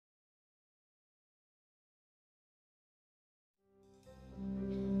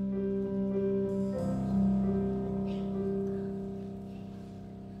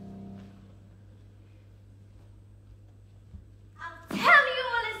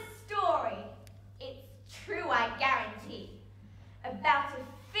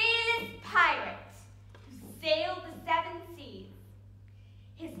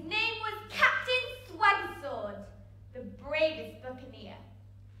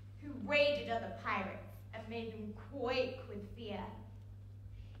raided other pirates and made them quake with fear.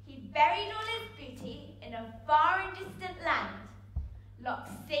 He buried all his booty in a far and distant land,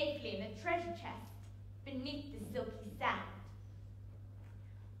 locked safely in a treasure chest beneath the silky sand.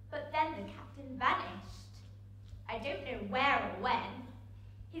 But then the captain vanished. I don't know where or when.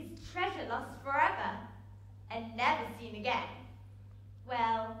 His treasure lost forever and never seen again.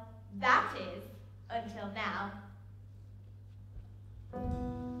 Well, that is, until now.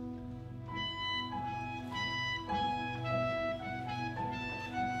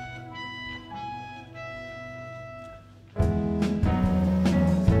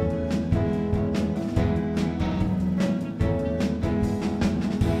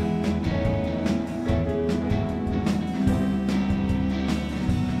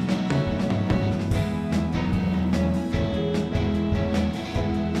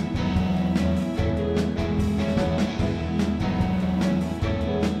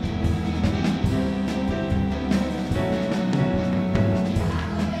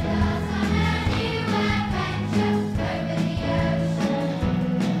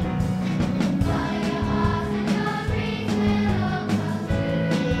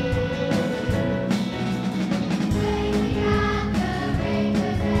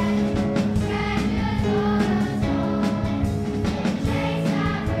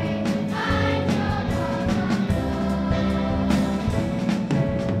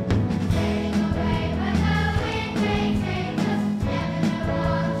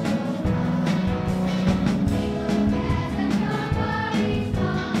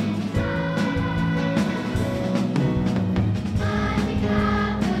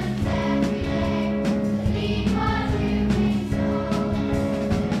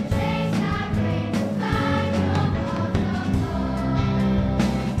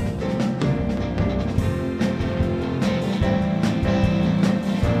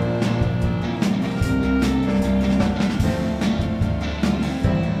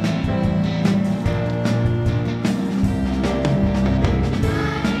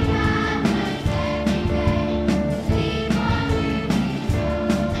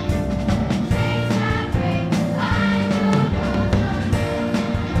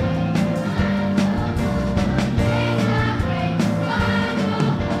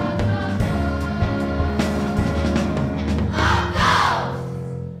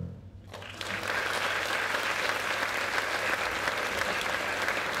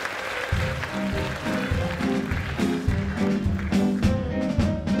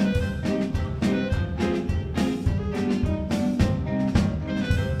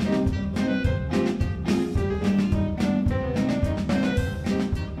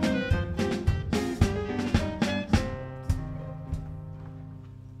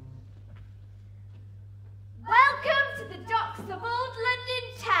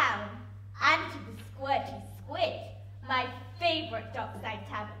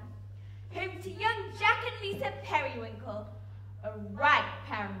 A right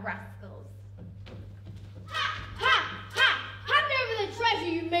pair of rascals. Ha! Ha! Ha! Hand over the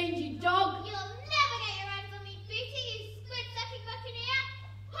treasure, you mangy dog! You'll never get your hands on me, Booty, you squid-sucking buccaneer!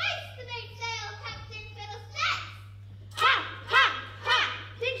 Hoist the mainsail, Captain Fiddlesticks! Ha! Ha! Ha!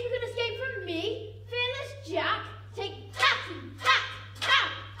 Think you can escape from me, fearless Jack? Take that and that! Ha!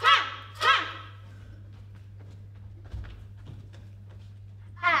 Ha! Ha!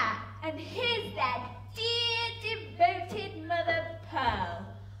 Ah, and here's their dear, devoted Mother Pearl.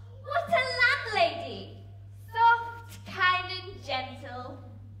 What a landlady! Soft, kind, and gentle.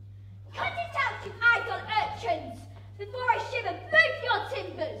 Cut it out, you idle urchins, before I shiver both your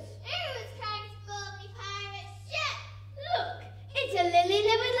timbers! Who was trying to board me pirate ship? Look, it's a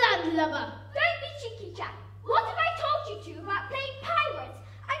lily-livered landlubber. Don't be cheeky, Jack. What have I told you to about playing pirates?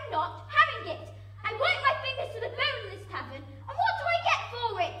 I'm not having it. I work my fingers to the bone in this tavern, and what do I get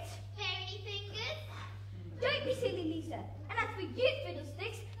for it? Fairy fingers? Don't be silly, Lisa. And as for you,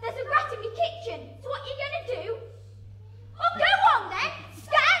 Fiddlesticks, there's a rat in my kitchen. So what are you going to do? Well, go on then.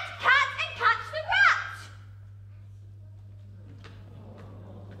 Scat, cat, and catch the rat.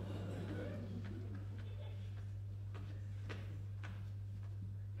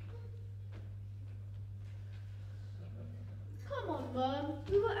 Come on, Mum.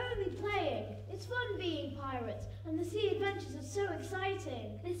 We were only playing. It's fun being pirates, and the sea adventures are so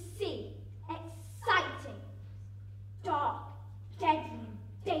exciting. The sea? Exciting. Dark, deadly,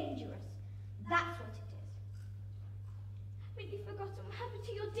 dangerous. That's what it is. Haven't you forgotten what happened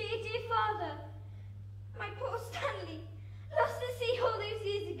to your dear, dear father? My poor Stanley, lost at sea all those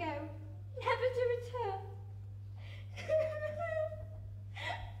years ago, never to return.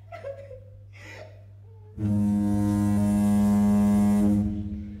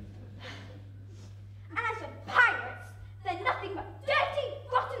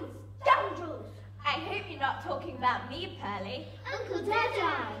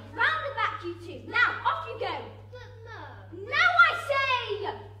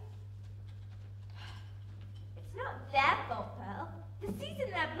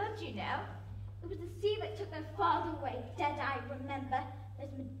 you know? It was the sea that took their father away, Deadeye, remember?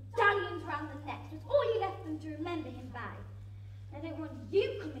 Those medallions round the necks was all you left them to remember him by. I don't want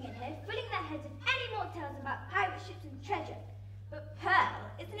you coming in here, filling their heads with any more tales about pirate ships and treasure. But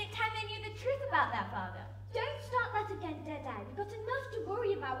Pearl, isn't it time they knew the truth about their father? Don't start that again, Deadeye. We've got enough to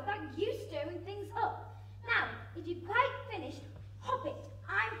worry about without you stirring things up. Now, if you've quite finished, hop it.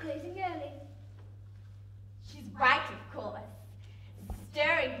 I'm closing early. She's right, of course.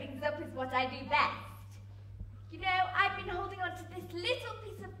 Stirring things up is what I do best. You know, I've been holding on to this little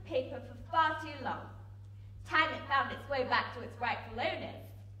piece of paper for far too long. Time it found its way back to its rightful owners.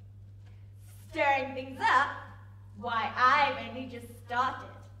 Stirring things up? Why, I've only just started.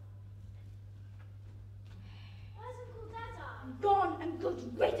 Where's Uncle Deadeye? Gone, and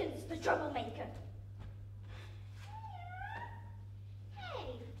good riddance, the troublemaker. Hey,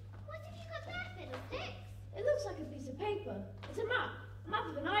 what have you got there, Fiddlesticks? It looks like a piece of paper. It's a map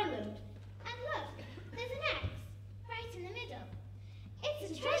of an island. And look, there's an X, right in the middle. It's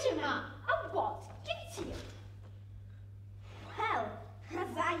a treasure map. Of what? Give it to you. Well,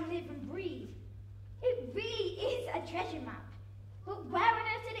 as I live and breathe, it really is a treasure map. But where on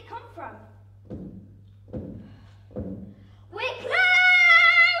earth did it come from? We're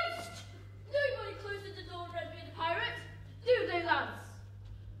closed! Nobody closes the door, Redbeard the pirate. Do they, lads?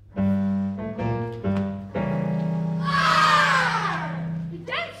 We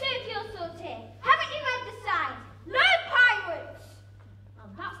don't serve your sort here. Haven't you read the signs? No pirates!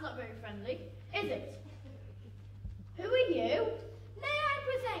 That's not very friendly, is it? Who are you? May I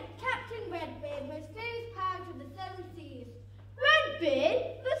present Captain Redbeard, most famous pirate of the seven seas. Redbeard?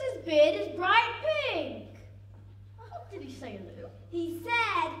 But his beard is bright pink. What did he say, Lou? He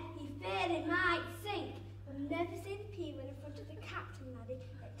said he feared it might sink. I've never seen a penguin in front of the captain, laddie.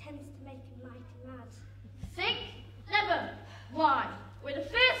 It tends to make him mighty mad. Think? Never. Why? We're the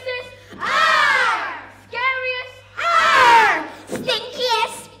fiercest, scariest,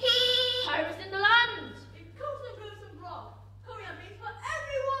 Stinkiest! pirates in the land. It comes and goes and block. Curry and beans for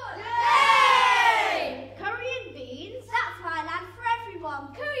everyone! Yay! Curry and beans? That's right, lad, for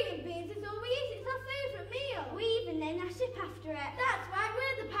everyone. Curry and beans is all we eat. It's our favourite meal. We even named our ship after it. That's right,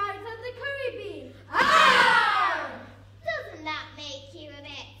 we're the pirates of the curry bean. Doesn't that make you a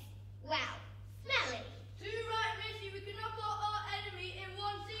bit, well, smelly? Too right, Missy. We can knock out our enemy in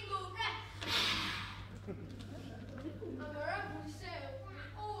one single breath. And wherever we sail, we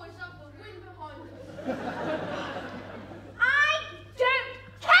always have the wind behind us. I don't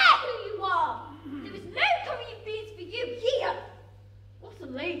care who you are. There is no curry and beans for you here. What a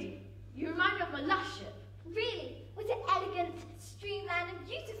lady. You remind me of my last ship. Really? Was it elegant, streamlined, and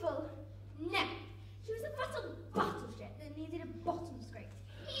beautiful? No. She was a vessel battleship that needed a bottom scraped.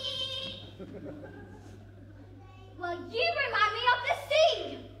 Well, you remind me of the sea.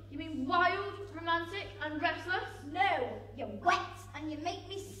 You mean wild, romantic, and restless? No, you're wet and you make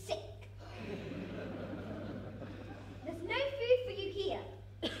me sick. There's no food for you here.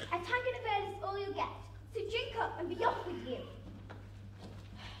 A tank and a bird is all you'll get. So drink up and be off with you.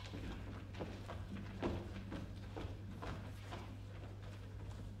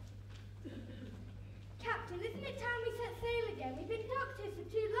 Captain, isn't it time we set sail again? We've been docked here for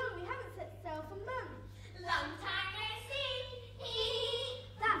too long. We haven't set sail for months. Long time no see.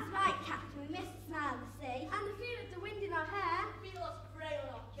 That's right, Captain. We miss the smell of the sea. And the feel of the wind in our hair. Feel us frail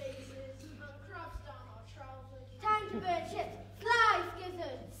on our faces and crabs down our trousers. Time to burn ships. Fly,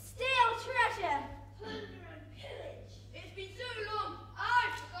 skizzard. Steal treasure. Plunder and pillage. It's been so long,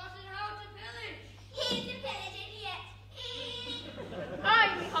 I've forgotten how to pillage. Here's the pillage, idiot.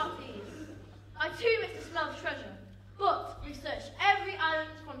 Aye, me hearties. I too miss the smell of treasure, but we searched every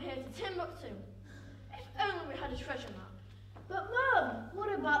island from here to Timbuktu. If only we had a treasure map. But Mum, what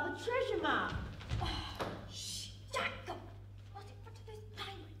about the treasure map? Shh, Jack, go. Not in front of those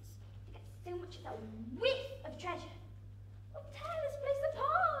pirates. They get so much as a whiff of treasure. We'll tear this place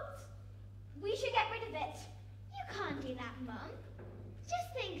apart. We should get rid of it. You can't do that, Mum. Just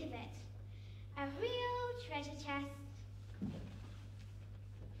think of it. A real treasure chest.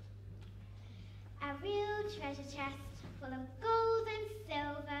 A real treasure chest full of gold and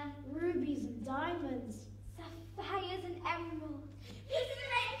silver. Rubies and diamonds. Sapphires and emeralds.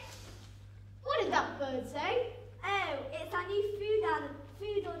 What did that bird say? Oh, it's our new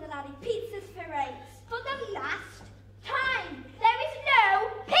food order, laddie. Pizzas for rates. For the last time. There is no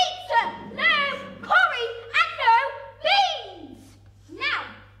pizza, no curry, and no beans. Now,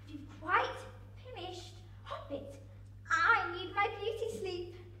 if you've quite finished, hop it. I need my beauty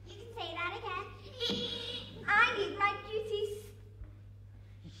sleep. You can say that again. I need my beauty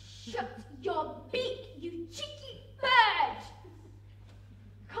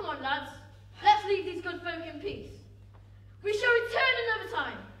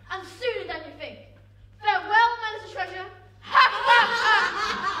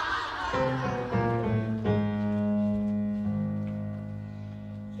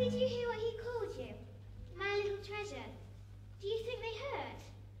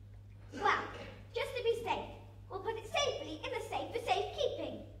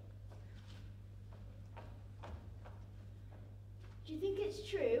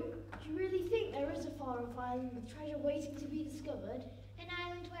island with treasure waiting to be discovered. An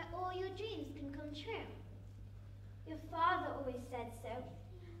island where all your dreams can come true. Your father always said so.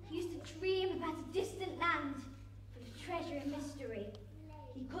 He used to dream about a distant land full of treasure and mystery.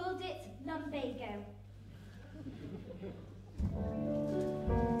 He called it Lumbago.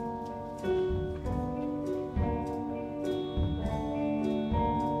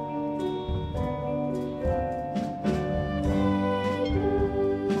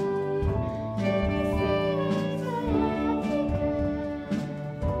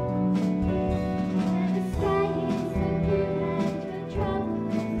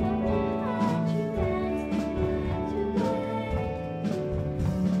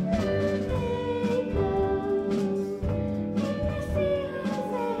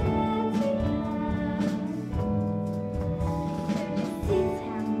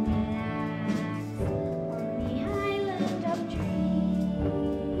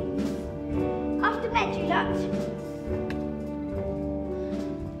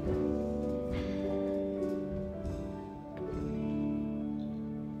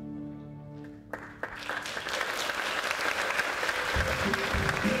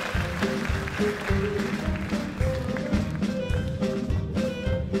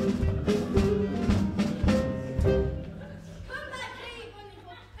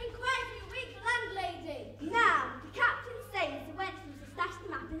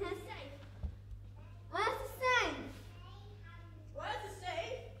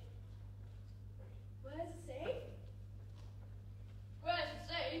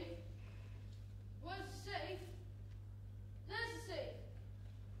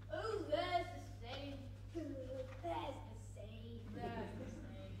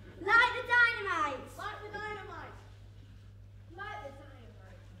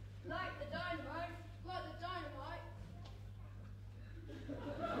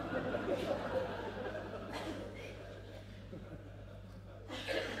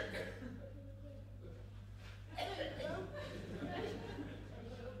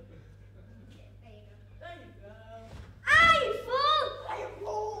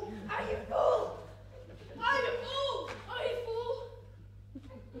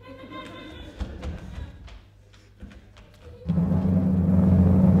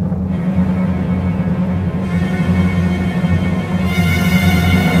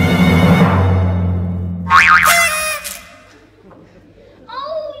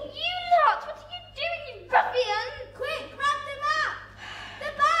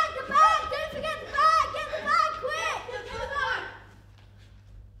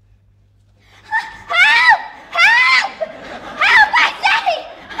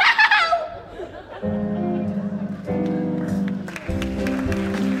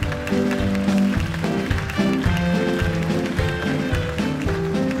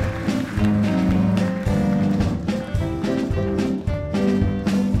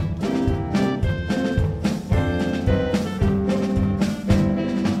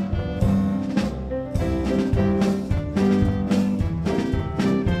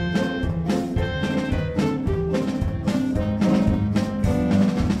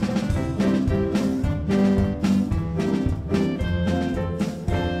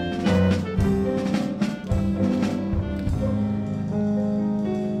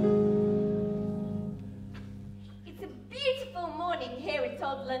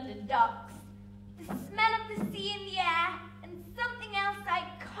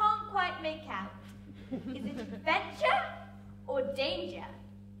 Is it adventure or danger?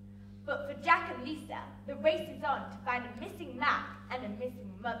 But for Jack and Lisa, the race is on to find a missing map and a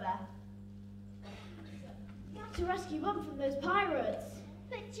missing mother. We have to rescue Mum from those pirates.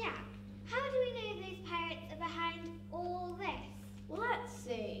 But Jack, how do we know those pirates are behind all this? Well, let's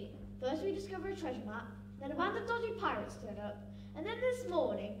see. First we discover a treasure map, then a band of dodgy pirates turn up, and then this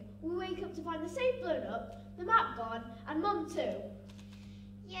morning we wake up to find the safe blown up, the map gone, and Mum too.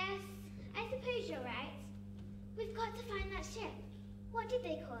 Yes, I suppose you're right. We've got to find that ship. What did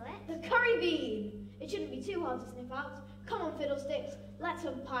they call it? The curry bean! It shouldn't be too hard to sniff out. Come on, fiddlesticks, let's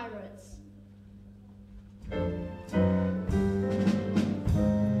hunt pirates.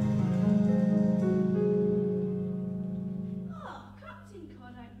 Captain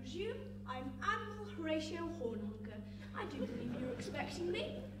Cod, I presume. I'm Admiral Horatio Hornhunker. I do believe you're expecting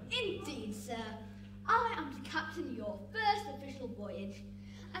me. Indeed, sir. I am to captain your first official voyage.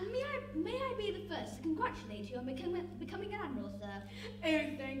 And may I be the first to congratulate you on becoming an admiral, sir? Oh,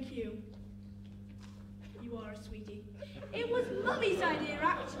 thank you. You are a sweetie. It was Mummy's idea,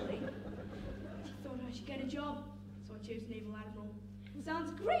 actually. She thought I should get a job, so I chose Naval Admiral.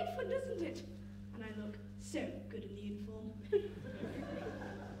 Sounds great fun, doesn't it? And I look so good in the uniform.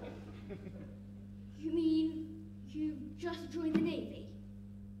 You mean you just joined the Navy?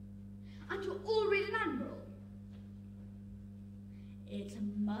 And you're already an admiral? It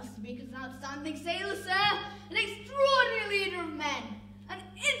must be because an outstanding sailor, sir, an extraordinary leader of men, an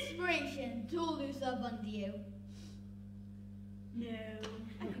inspiration to all who serve under you. No,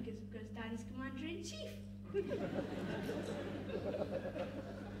 I think it's because Daddy's Commander-in-Chief.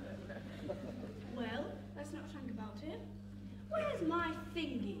 Well, let's not think about it. Where's my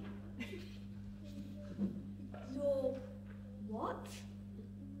thingy? Your what?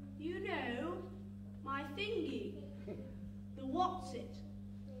 You know, my thingy. The what's it?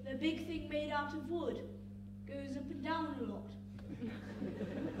 The big thing made out of wood. Goes up and down a lot.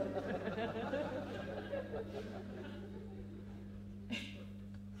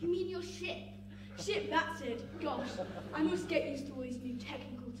 You mean your ship? Shit, that's it. Gosh, I must get used to all these new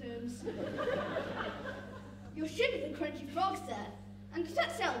technical terms. Your ship is a crunchy frog, sir, and to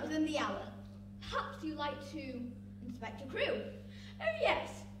set sail within the hour. Perhaps you'd like to inspect your crew. Oh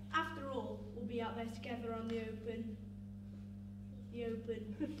yes, after all, we'll be out there together on the open.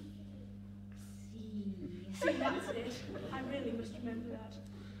 See, that's it. I really must remember that.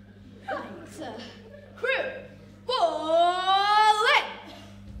 Right, sir. Crew, fall in!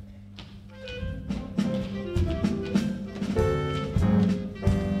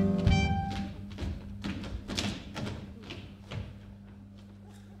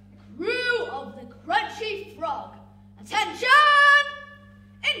 Crew of the Crunchy Frog, attention!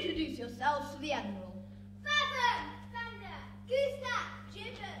 Introduce yourselves to the Admiral. Feather, thunder, gooseneck,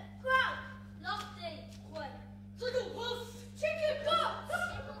 gibber, croak, lofty, quake, tickle puff, chicken cock,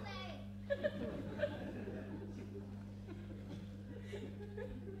 tickle name.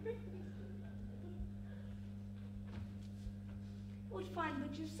 What a fine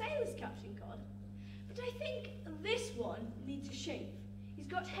bunch of sailors, Captain Cod. But I think this one needs a shave. He's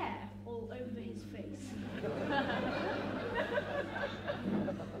got hair all over his face.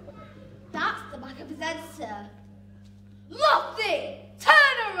 That's the back of his head, sir. Lofty!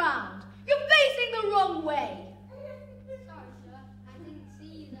 Turn around! You're facing the wrong way! Sorry, sir, I didn't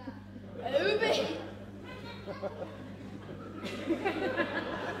see that. Over here.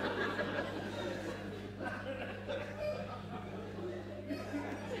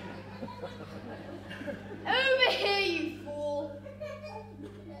 Over here, you fool! Oh,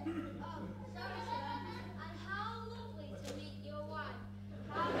 sorry, sir, and how lovely to meet your wife.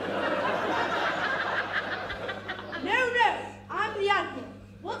 No, I'm the Admiral.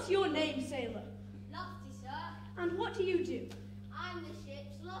 What's your name, sailor? Lofty, sir, And what do you do? I'm the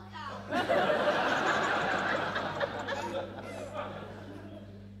ship's lookout.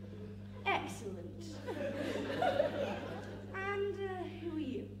 Excellent. And who are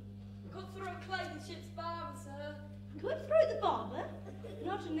you? Cutthroat Clay, the ship's barber, sir. Cutthroat the barber?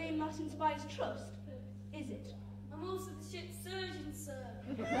 Not a name that inspires trust, is it? I'm also the ship's surgeon, sir.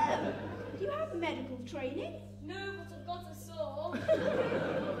 Oh, do you have medical training? No, but I've got a saw. Cutthroat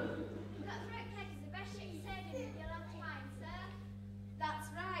Clay is the best ship's surgeon you'll ever find, sir. That's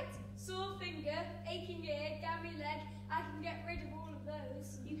right. Sore finger, aching ear, gammy leg. I can get rid of all of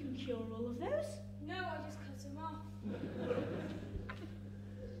those. You can cure all of those? No, I just cut them off.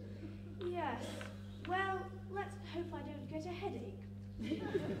 Yes. Well, let's hope I don't get a headache.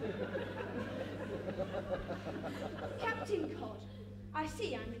 Captain Cod, I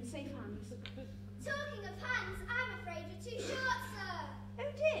see I'm in safe hands. Talking of hands, I'm afraid you're too short, sir.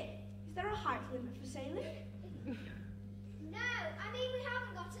 Oh dear, is there a height limit for sailing? No, I mean we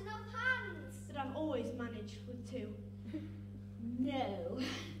haven't got enough hands. But I've always managed with two. No.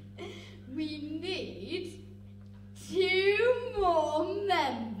 We need 2 more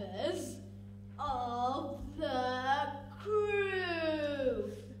members of the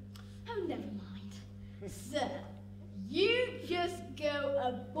crew. Oh, never mind. Sir, you just go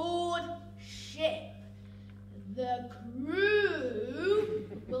aboard ship. The crew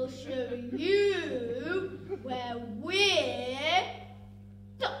will show you where we're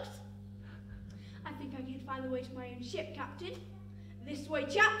docked. I think I can find the way to my own ship, Captain. This way,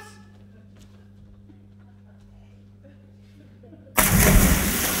 chaps.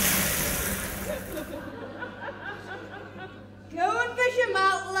 Go and fish 'em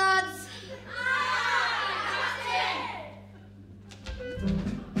out, lads.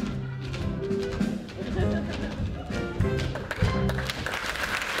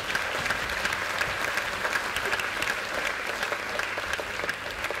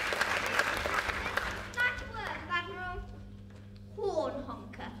 Nice work, Admiral. Horn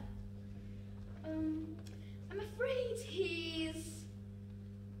honker. I'm afraid he's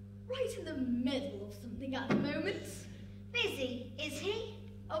right in the middle of something at the moment. Busy, is he?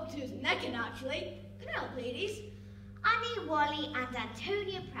 Up to his neck, and actually. Can I help, ladies? Annie, Wally and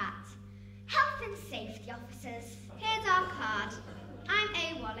Antonia Pratt, Health and Safety Officers. Here's our card. I'm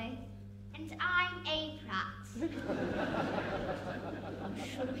A. Wally. And I'm A. Pratt. I'm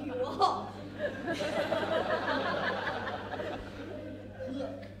sure you are.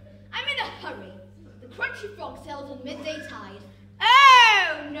 Look, I'm in a hurry. The Crunchy Frog sails on midday tide.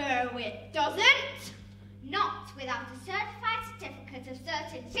 Oh, no it doesn't. Not without a certified certificate of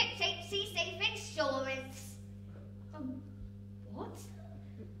certain ship sea safe insurance. What?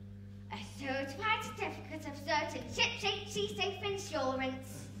 A certified certificate of certain ship sea safe insurance.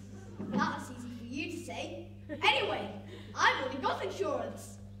 That's easy for you to say. Anyway, I've already got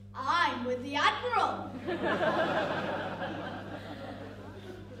insurance. I'm with the Admiral.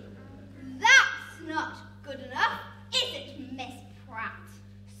 That's not good enough, is it, Miss Pratt?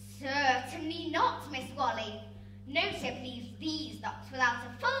 Certainly not, Miss Wally. No ship leaves these docks without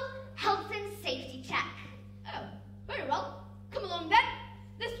a full health and safety check. Oh, very well. Come along then.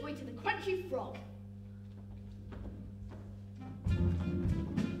 This way to the Crunchy Frog.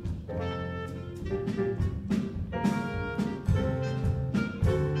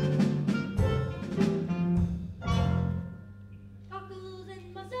 Cockles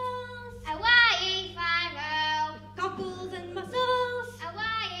and mussels. Hawaii 5-0. Cockles and mussels.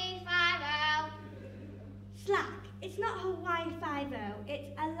 Hawaii 5-0. Slack. It's not Hawaii 5-0.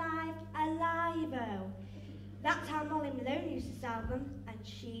 It's alive-o. That's how Molly Malone used to sell them, and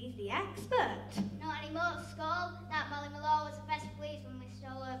she's the expert. Not anymore, Skull. That Molly Malone was the best pleased when we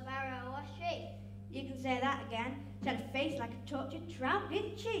stole her barrow, was she? You can say that again. She had a face like a tortured trout,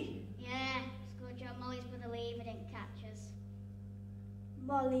 didn't she? Yeah, it's good job Molly's brother Lever didn't catch us.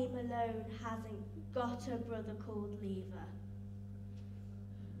 Molly Malone hasn't got a brother called Lever.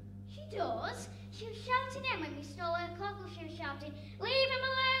 She does. She was shouting him when we stole her cockle. She was shouting, "Leave him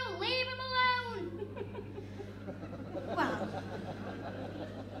alone! Leave him alone!"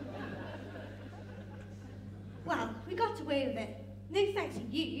 Well, we got away with it. No thanks to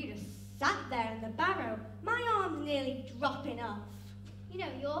you, you just sat there in the barrow. My arm's nearly dropping off. You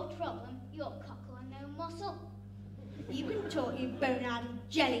know your problem. Your cockle and no muscle. You can talk, you bone-eyed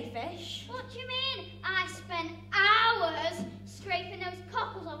jellyfish. What do you mean? I spent hours scraping those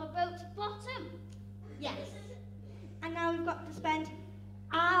cockles off a boat's bottom. Yes. And now we've got to spend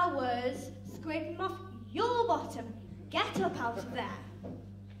hours scraping off your bottom. Get up out of there.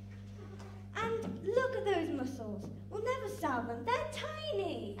 And look at those mussels. We'll never sell them. They're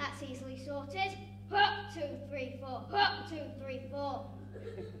tiny. That's easily sorted. Hup, 2, 3, 4. Hup, 2, 3, 4.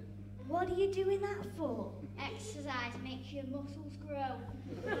 What are you doing that for? Exercise makes your muscles grow.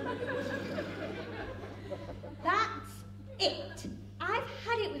 That's it. I've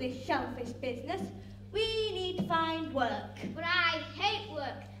had it with this shellfish business. We need to find work. But I hate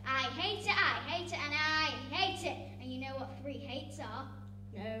work. I hate it, and I hate it. And you know what 3 hates are?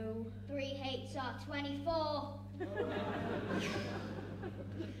 No. 3 hates are 24.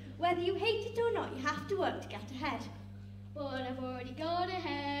 Whether you hate it or not, you have to work to get ahead. But I've already got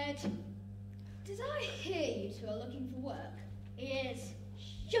ahead. Did I hear you two are looking for work? Yes.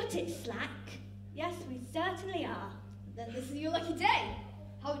 Shut it, Slack. Yes, we certainly are. Then this is your lucky day.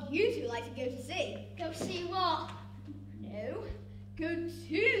 How would you two like to go to sea? Go see what? No, go to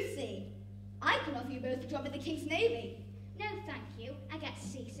sea. I can offer you both a job in the King's Navy. No, thank you. I get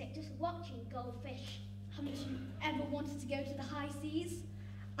seasick just watching goldfish. Haven't you ever wanted to go to the high seas?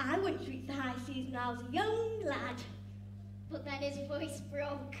 I went to reach the high seas when I was a young lad. But then his voice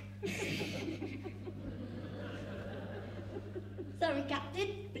broke. Sorry,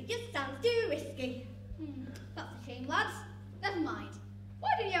 Captain, but it just sounds too risky. That's a shame, lads. Never mind. Why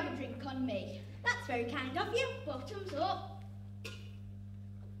don't you have a drink on me? That's very kind of you. Bottoms up.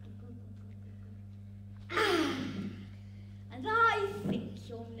 And I think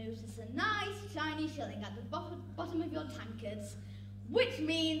you'll notice a nice shiny shilling at the bottom of your tankards, which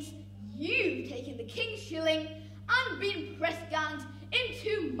means you've taken the King's shilling and been press-ganged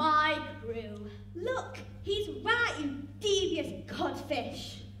into my crew. Look, he's right, you devious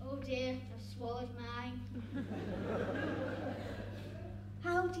codfish. Oh dear, I've swallowed mine.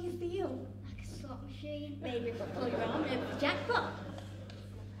 How do you feel? Like a slot machine. Maybe if you pull your arm over the jackpot.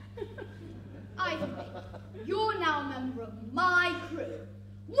 Either way, you're now a member of my crew,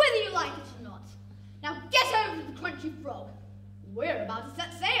 whether you like it or not. Now get over to the Crunchy Frog. We're about to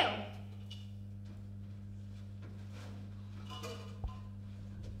set sail.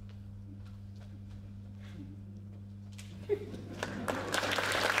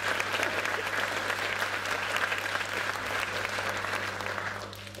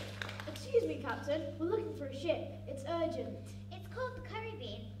 Excuse me, Captain. We're looking for a ship. It's urgent. It's called the Curry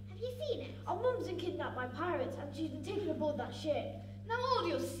Bean. Have you seen it? Our mum's been kidnapped by pirates and she's been taken aboard that ship. Now hold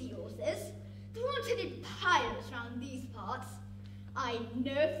your seahorses. There aren't any pirates round these parts. I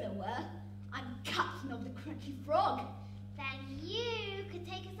know if there were. I'm captain of the Crunchy Frog. Then you could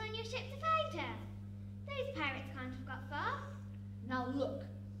take us on your ship to find her. Those pirates can't have got far. Now look,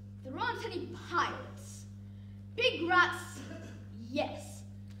 there aren't any pirates. Big rats, yes.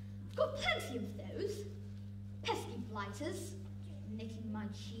 I've got plenty of those. Pesky blighters, nicking my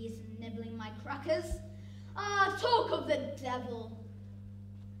cheese and nibbling my crackers. Ah, talk of the devil.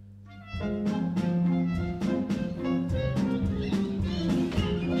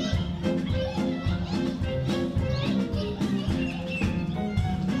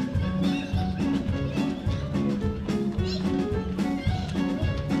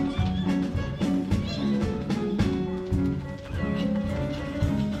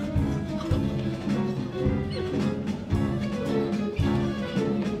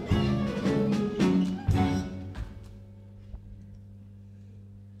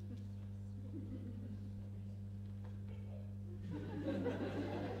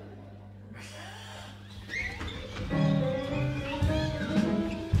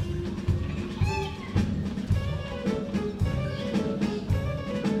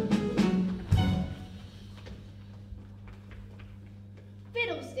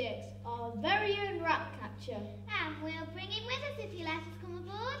 Fiddlesticks, our very own rat catcher. And we'll bring him with us if you let us come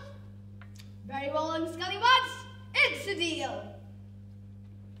aboard. Very well, young scallywags. It's a deal.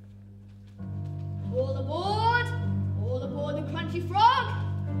 All aboard the Crunchy Frog.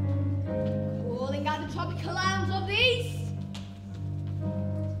 Calling out the tropical islands of the east.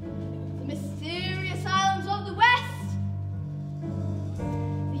 The mysterious islands of the west.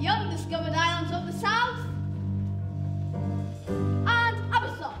 The undiscovered islands of the south. And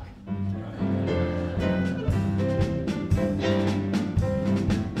Abersock.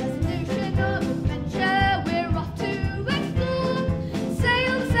 There's an ocean of adventure we're off to explore.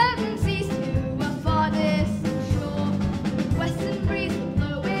 Sail 7 seas to a far distant shore. The western breeze will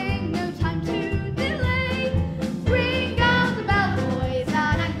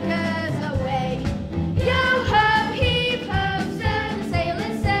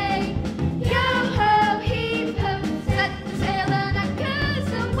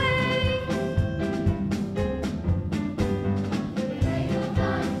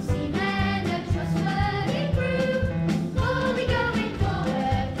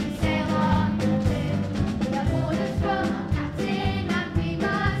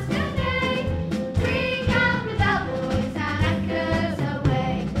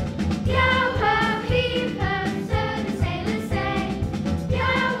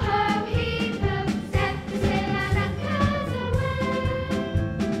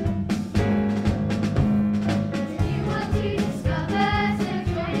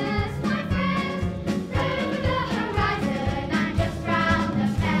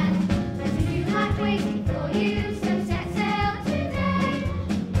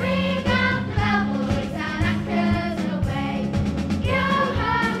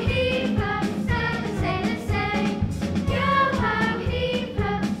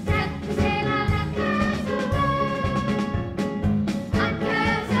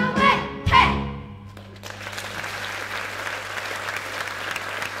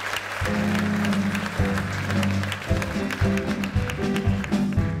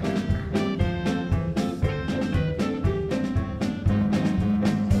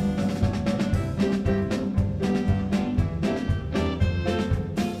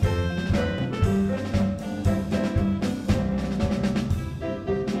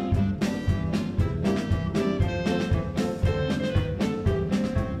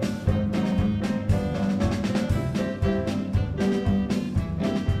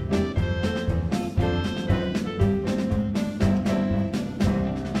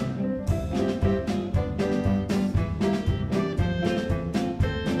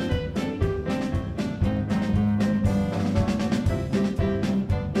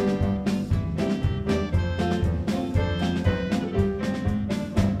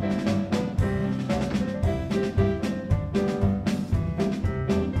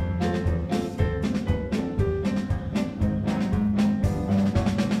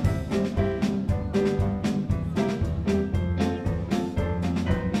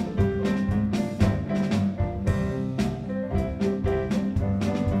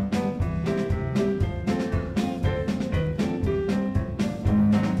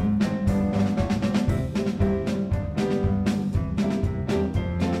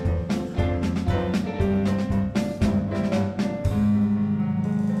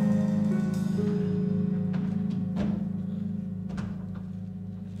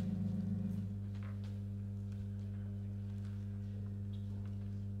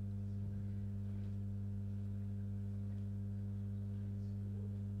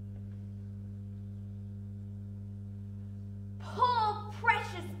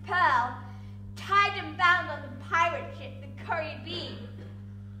pirate ship, the Curry Bee.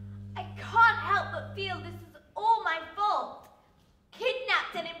 I can't help but feel this is all my fault.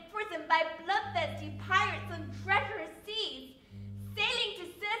 Kidnapped and imprisoned by bloodthirsty pirates on treacherous seas, sailing to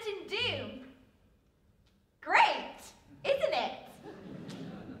certain doom. Great, isn't it?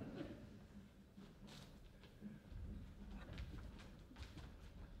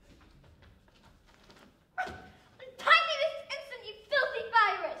 Untie me this instant, you filthy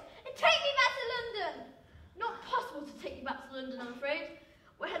pirate, and take me back to London. Not possible to take you back to London, I'm afraid.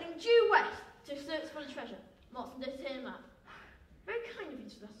 We're heading due west to search for the treasure. Marked on this here map. Very kind of you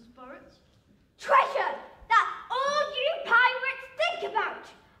to let us borrow it. Treasure! That's all you pirates think about!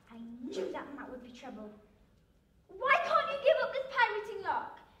 I knew that map would be trouble. Why can't you give up this pirating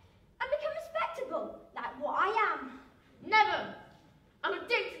lark and become respectable, like what I am? Never! I'm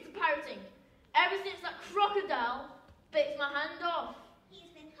addicted to pirating. Ever since that crocodile bit my hand off.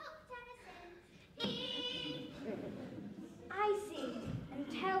 He's been hooked ever since. I see. And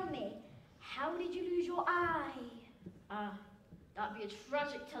tell me, how did you lose your eye? Ah, that'd be a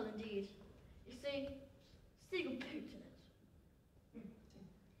tragic tale indeed. You see, seagull pooped in it.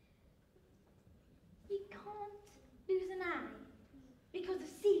 You can't lose an eye because of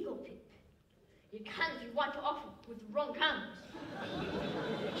seagull poop. You can if you wipe it off with the wrong hand.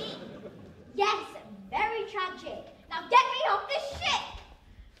 Yes, very tragic. Now get me off this ship!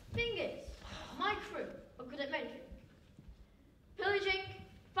 Thing is, my crew are good at many things. Pillaging,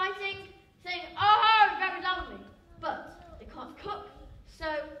 fighting, saying, oh, very loudly. But they can't cook,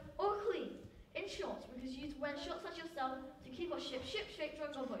 sew, or clean. In short, because you use to wear shorts like yourself to keep our ship straight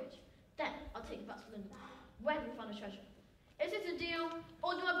during our voyage. Then I'll take you back to London, where we find the treasure. Is it a deal,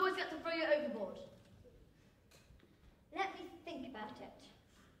 or do my boys get to throw you overboard? Let me think about it.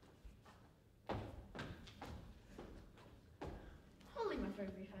 Holly, my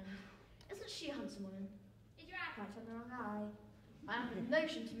favourite friend, isn't she a handsome woman? Did your eye catch on the wrong eye? I have a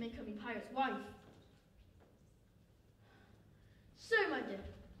notion to make her my pirate's wife. So, my dear,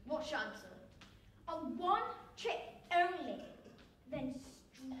 what's your answer? On one trip only, then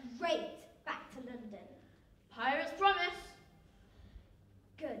straight back to London. Pirate's promise.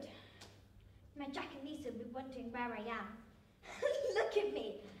 Good. My Jack and Lisa will be wondering where I am. Look at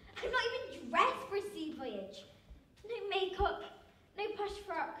me. I'm not even dressed for a sea voyage. No makeup, no posh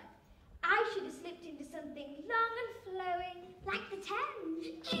frock. I should have slipped into something long and flowing like the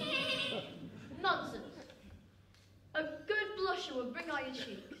Thames. Nonsense. A good blusher will bring out your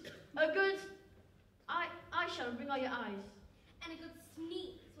cheeks. A good eyeshadow will bring out your eyes. And a good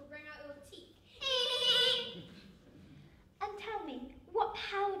sneeze will bring out your teeth. And tell me, what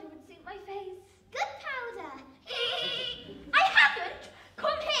powder would suit my face? Good powder. I haven't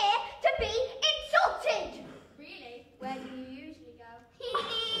come here to be insulted. Really? Where do you usually go?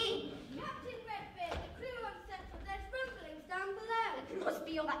 Captain Redbeard, the crew have settled their rumblings down below. It must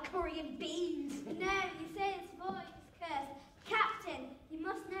be all that curry and beans. No, you say it's voice cursed. Captain, you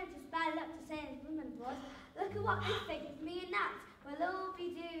must know just bad luck to say it's woman voice. Look at what this thing with me and that. We'll all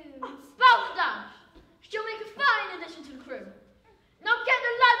be doomed. Balderdash! She'll make a fine addition to the crew. Now get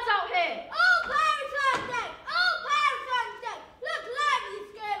the lads out here! All pirates on deck! All pirates on deck! Look lively, you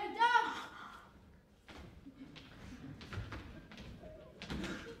scary dog!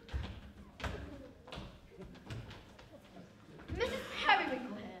 Mrs.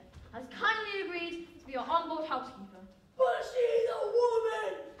 Periwinkle here has kindly agreed to be your onboard housekeeper. But she's a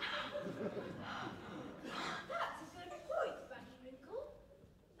woman! That's a good point, Periwinkle.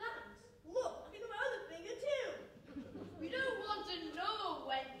 Thanks. Look, I got my other finger too. We don't want another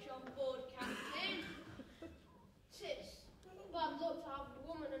wench on board, Captain. Tis bad luck to have a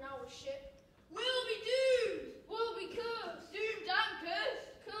woman on our ship. We'll be doomed! We'll be cursed! Doomed and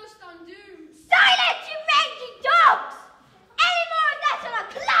cursed! Cursed and doomed! Silence, you mangy dogs! Any more of that and I'll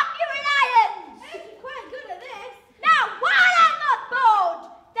clap you in irons! Hey, you're quite good at this. Now, while I'm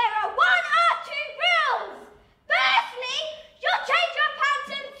aboard, there are one or two rules. Firstly, you'll change your pants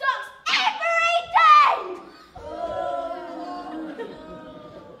and socks every day.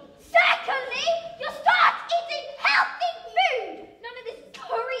 Secondly, you'll start eating healthy food. None of this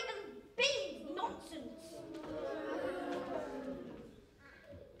curry and beans.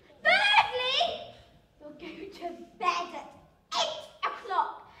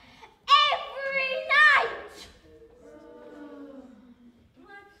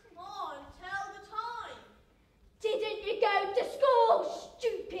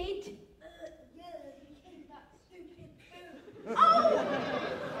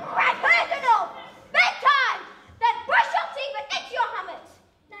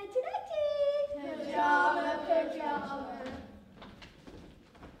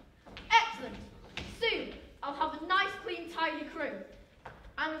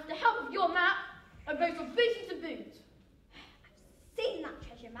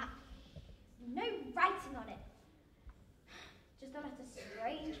 treasure map. No writing on it. Just a lot of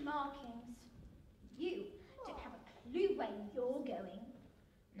strange markings. You don't have a clue where you're going.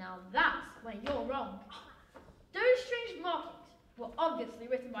 Now that's where you're wrong. Those strange markings were obviously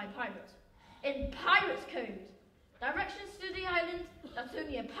written by pirates. In pirate's code. Directions to the island that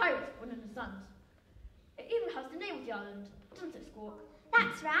only a pirate would understand. It even has the name of the island, doesn't it, Squawk?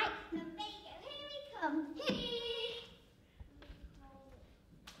 That's right. Lumbago, here we come.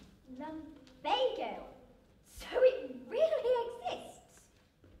 Lumbago. So it really exists.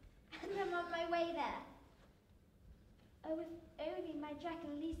 And I'm on my way there. Oh, if only my Jack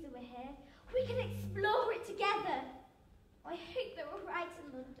and Lisa were here, we could explore it together. I hope they were right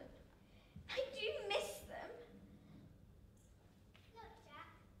in London. I do miss them. Look, Jack,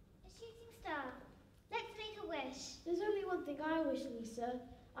 a shooting star. Let's make a wish. There's only one thing I wish, Lisa.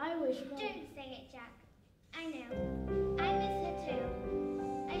 I wish Mom... Don't say it, Jack. I know. I miss her too.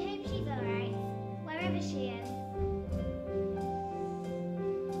 I hope she's alright, wherever she is.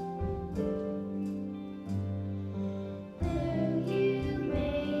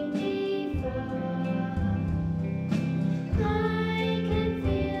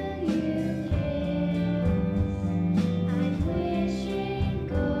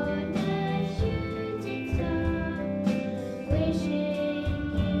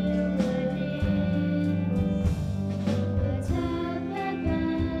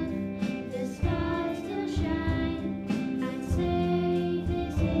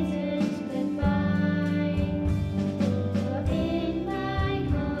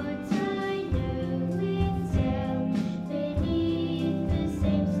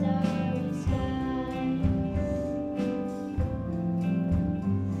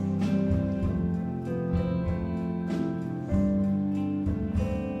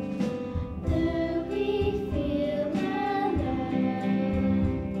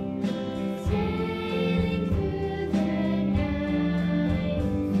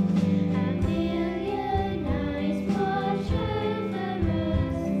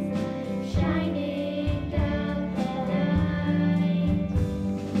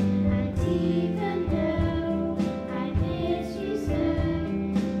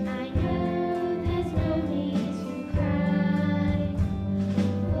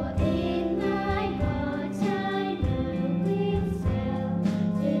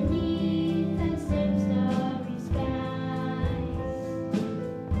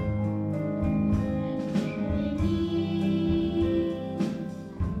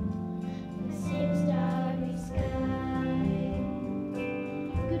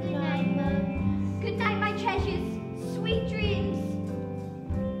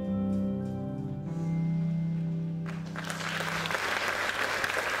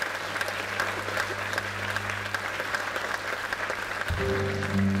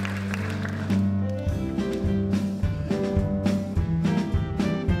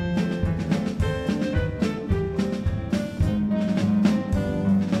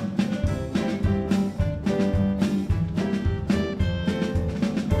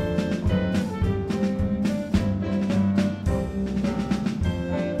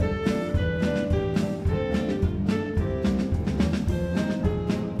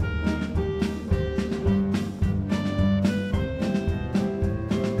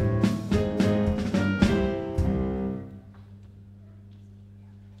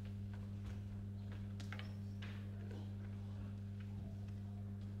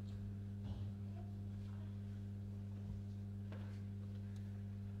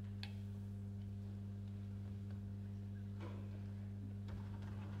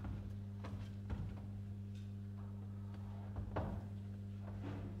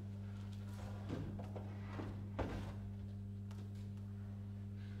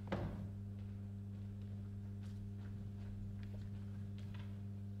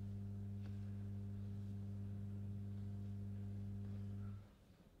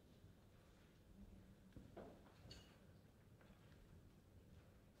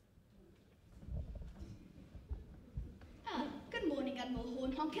 Admiral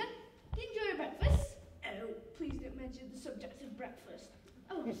Hornhonker. Did you enjoy your breakfast? Oh, please don't mention the subject of breakfast.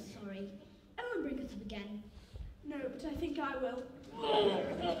 Oh, sorry. I won't bring it up again. No, but I think I will. Well,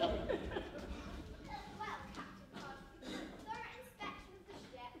 Captain Hodge, thorough inspection of the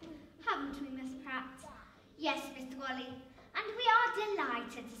ship, haven't we, Miss Pratt? Yes, Mr. Wally, and we are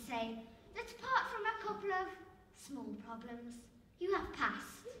delighted to say that apart from a couple of small problems, you have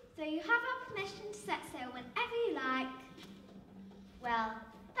passed. So you have our permission to set sail whenever you like. Well,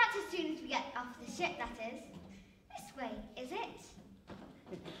 that's as soon as we get off the ship, that is. This way, is it?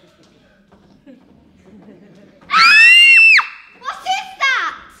 Ah! What is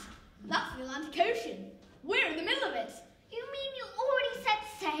that?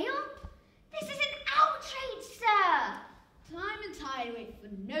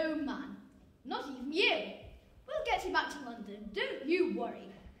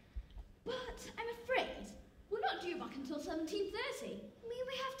 But I'm afraid we're not due back until 1730. You mean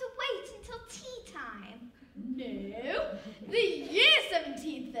we have to wait until tea time? No, the year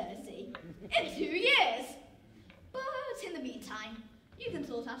 1730. In 2 years. But in the meantime, you can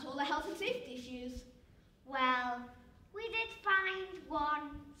sort out all the health and safety issues. Well, we did find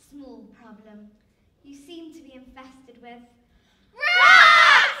one small problem. You seem to be infested with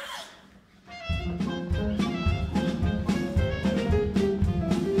rats!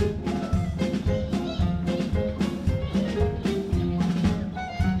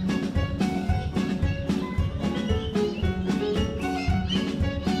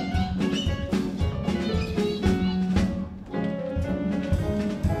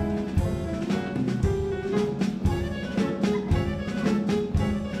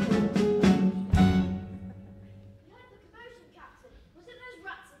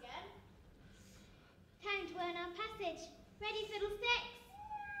 Ready, fiddlesticks?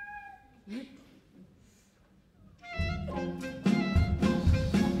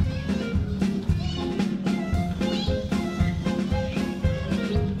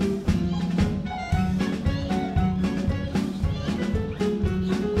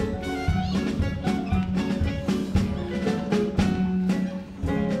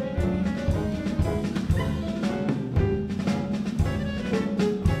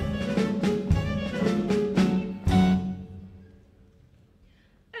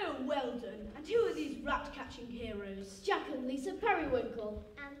 Jack and Lisa Periwinkle.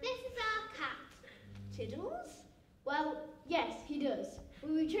 And this is our cat. Tiddles? Well, yes, he does.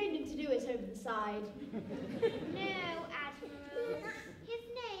 We trained him to do it over the side. No, Admiral. His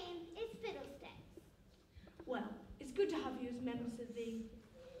name is Fiddlesticks. Well, it's good to have you as members of the,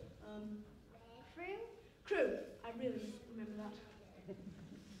 Crew? I really remember that.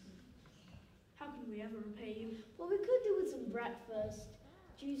 How can we ever repay you? Well, we could do with some breakfast.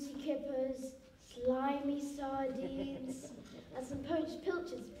 Juicy kippers, slimy sardines, and some poached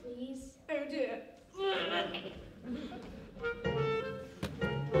pilchards, please. Oh dear.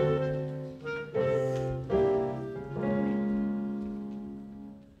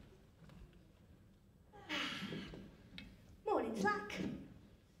 Morning, Slack.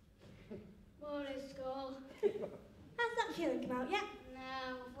 Morning, Skull. Has that feeling come out yet? No,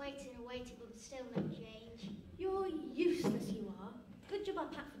 I've waited and waited, but still no change. You're useless, you are. Good job I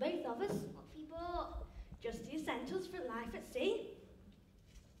packed for both of us. What have you bought? Just the essentials for life at sea.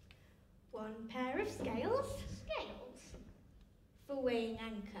 One pair of scales Scales? for weighing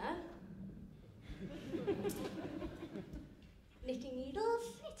anchor. Knitting needles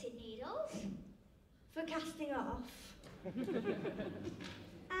Knitting needles? for casting off. And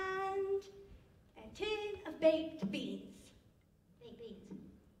a tin of baked beans Baked beans.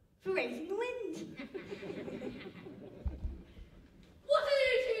 for raising the wind. What are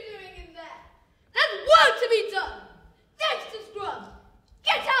you two doing in there? There's work to be done! Dexter Scrubs,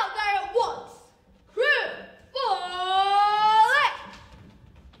 get out there at once! Crew, fall it!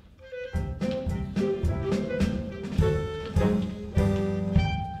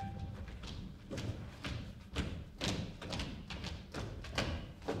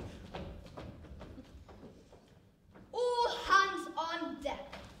 All hands on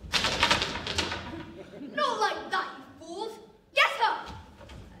deck. Not like that, you fools! Get up!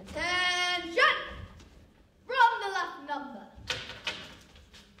 Attention! From the left number.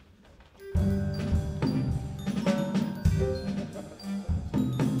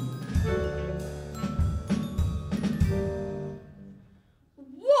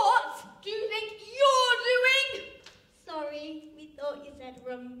 What do you think you're doing? Sorry, we thought you said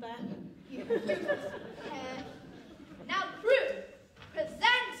rumba. You useless pair. Now, crew,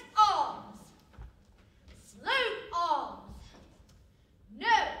 present arms. Slope arms.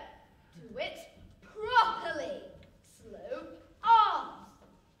 No, do it properly. Slope arms.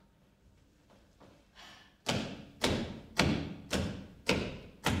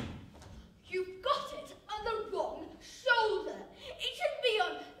 You've got it on the wrong shoulder. It should be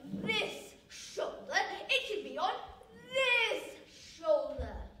on this shoulder. It should be on this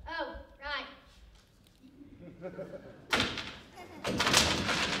shoulder. Oh, right.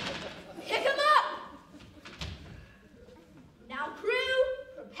 Pick 'em up! Now, crew,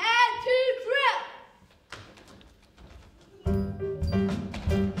 prepare to drill!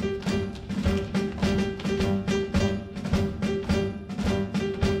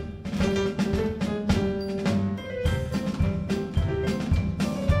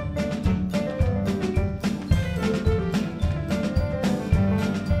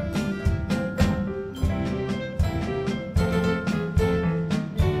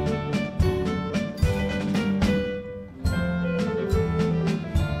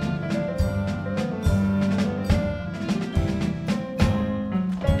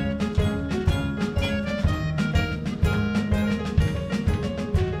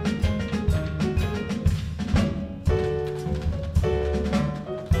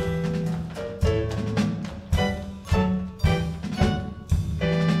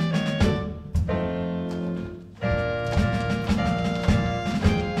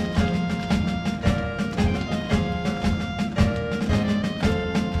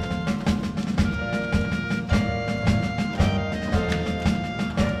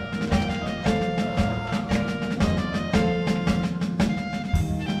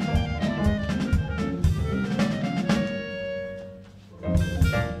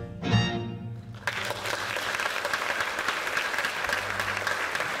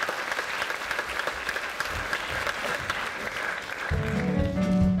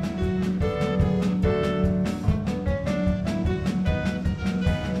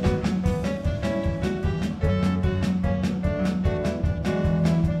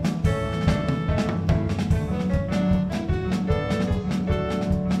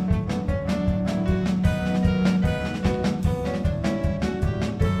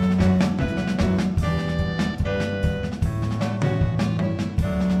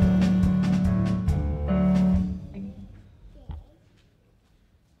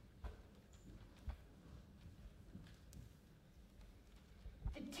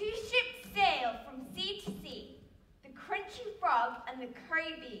 The two ships sail from sea to sea, the crunchy frog and the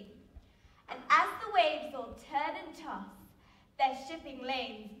curry bee. And as the waves all turn and toss, their shipping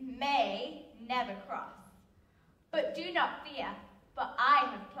lanes may never cross. But do not fear, for I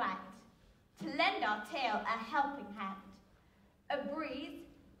have planned to lend our tale a helping hand. A breeze,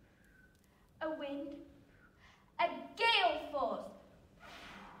 a wind, a gale force,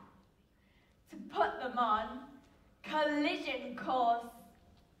 to put them on collision course.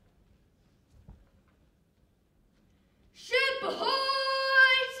 Ship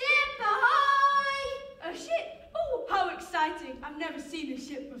ahoy! Ship ahoy! A ship? Oh, how exciting! I've never seen a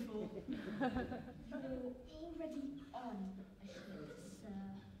ship before. You're already on a ship, sir.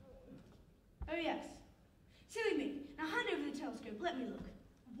 Oh, yes. Silly me. Now hand over the telescope. Let me look.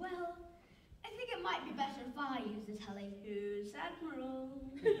 Well, I think it might be better if I use the telly. Who's Admiral?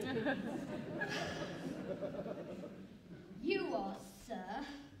 You are, sir.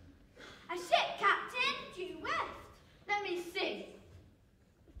 A ship, Captain, due west. Let me see.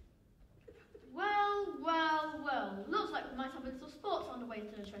 Well, well, well. Looks like we might have a little sport on the way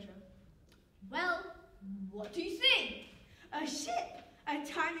to the treasure. Well, what do you think? A ship. A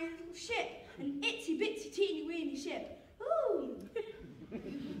tiny little ship. An itsy bitsy teeny weeny ship. Ooh.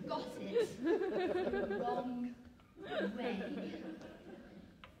 You got it the wrong way.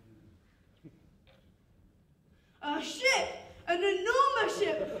 A ship. An enormous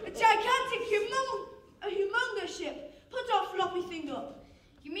ship. A gigantic, humongous ship. Put our floppy thing up.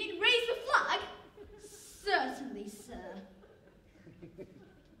 You mean raise the flag? Certainly, sir.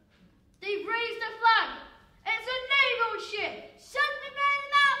 They've raised the flag. It's a naval ship. Shouldn't we burn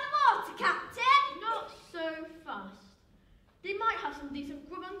them out of the water, Captain? Not so fast. They might have some decent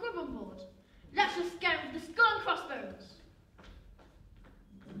grub on board. Let's just get rid of the skull and crossbones.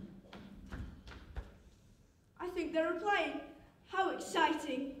 I think they're replying. How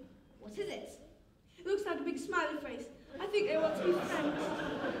exciting. What is it? It looks like a big smiley face. I think they want to be friends.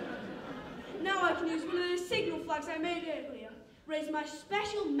 Now I can use one of those signal flags I made earlier. Raise my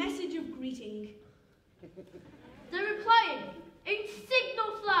special message of greeting. They're replying in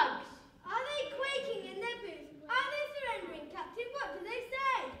signal flags. Are they quaking in their boots? Are they surrendering, Captain? What do they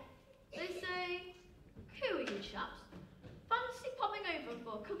say? They say, who are you chaps? Fancy popping over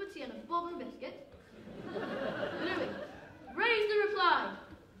for a cup of tea and a bourbon biscuit? Louis, raise the reply.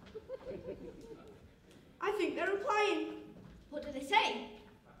 I think they're replying. What do they say?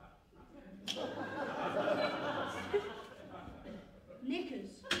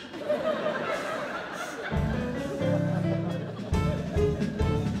 Knickers.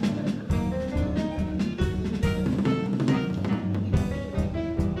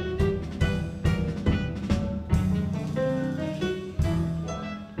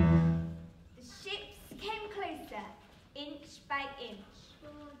 The ships came closer, inch by inch.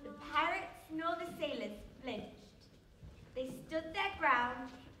 The pirates nor the sailors flinched. They stood their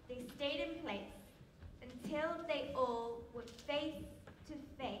ground, they stayed in place, until they all were face to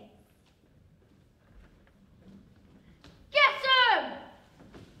face. Get 'em!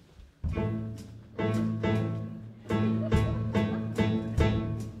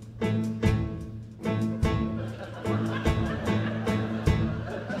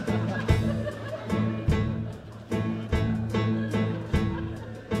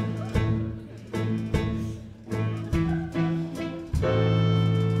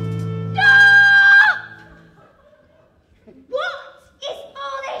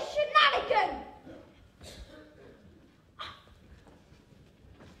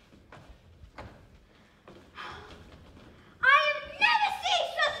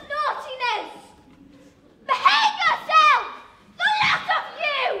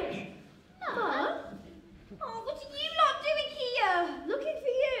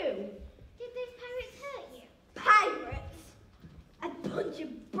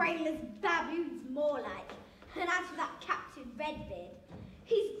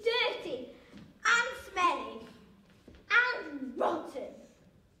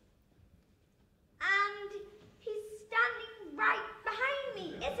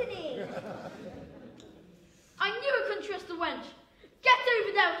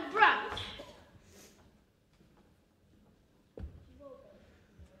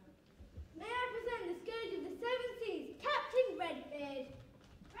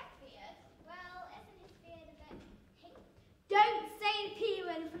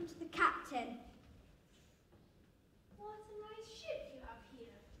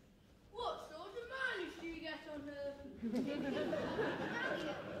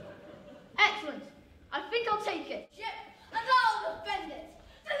 Excellent. I think I'll take it. Ship, and I'll defend it.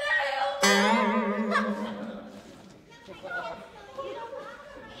 To the hill!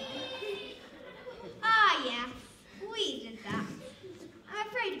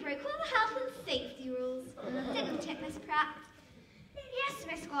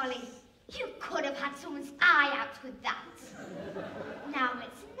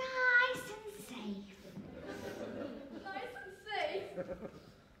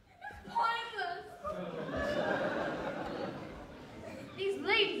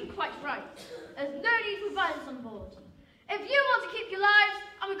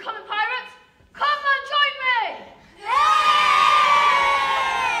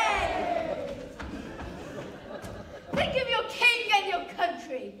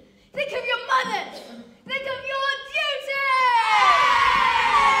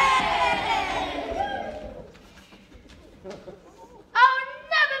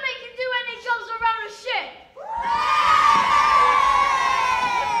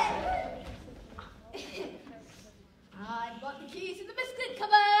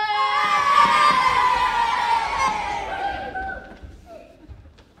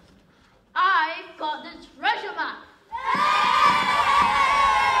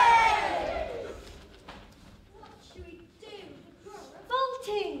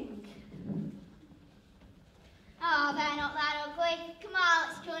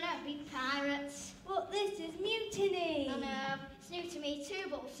 me too,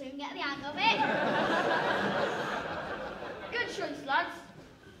 but we'll soon get the hang of it. Good choice, lads.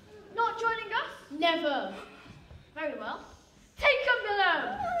 Not joining us? Never. Very well. Take them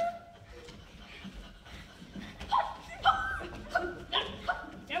below.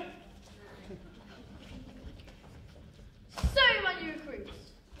 So, my new recruits,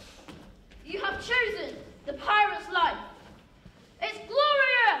 you have chosen the pirate's life. It's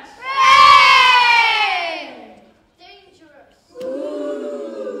glorious! Hooray! Dangerous.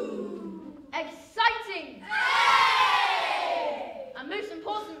 Exciting! And most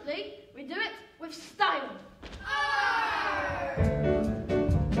importantly, we do it with style.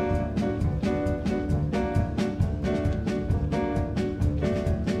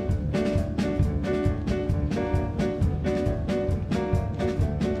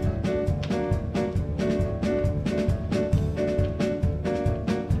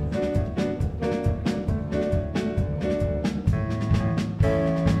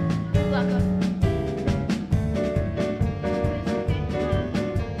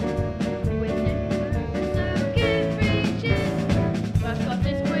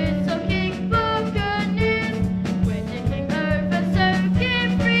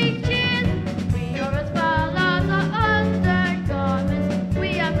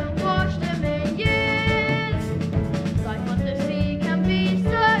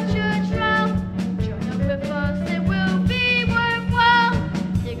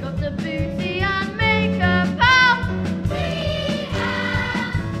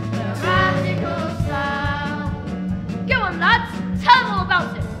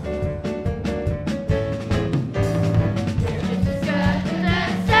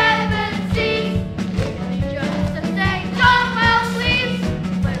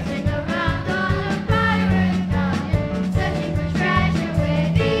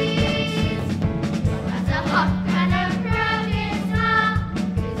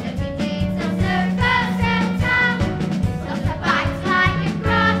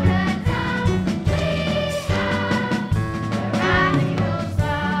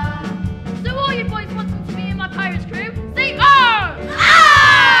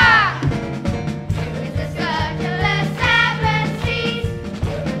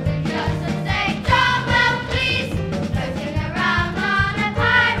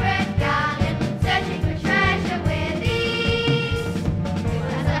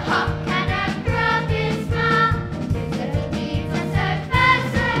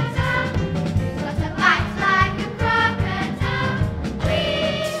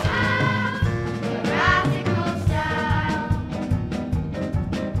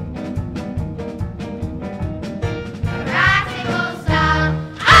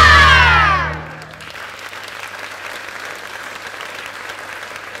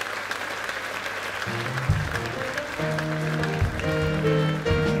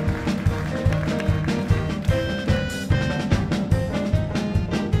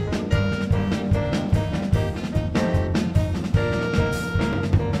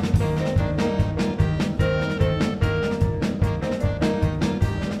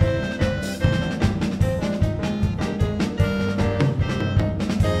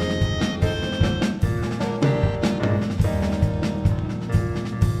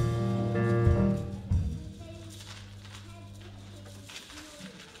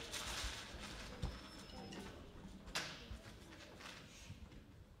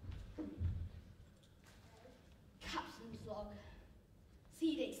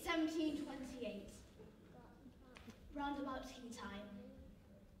 Sea date 1728. Round about tea time.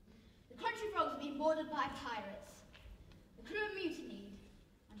 The country frogs have been boarded by pirates. The crew have mutinied,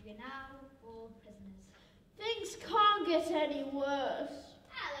 and we are now all prisoners. Things can't get any worse.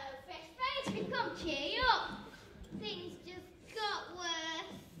 Hello, fresh face. We've come cheer you up. Things just got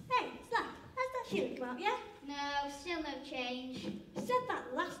worse. Hey, Slack, has that shilling come out yet? No, still no change. You said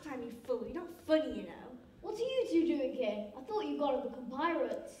that last time, you fool. You're not funny, you know. What are you two doing here? I thought you got to become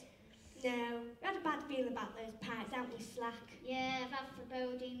pirates. No, we had a bad feeling about those pirates, haven't we, Slack? Yeah, I've had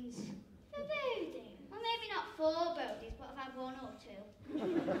forebodings. Forebodings? Well, maybe not forebodings, but I've had one or two.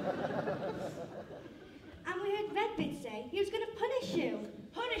 And we heard Redbeard say he was going to punish you.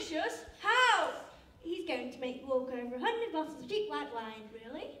 Punish us? How? He's going to make you walk over 100 bottles of cheap white wine.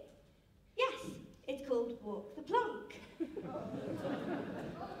 Really? Yes, it's called Walk the Plonk.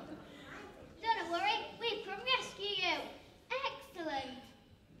 Don't worry, we've come rescue you. Excellent.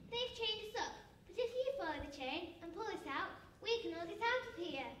 They've chained us up, but if you follow the chain and pull us out, we can all get out of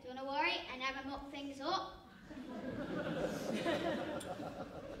here. Don't worry, I never muck things up.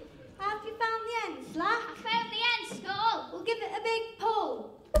 Have you found the end, Slack? I found the end, Skull. We'll give it a big pull.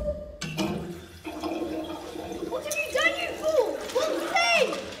 What have you done, you fool? Pull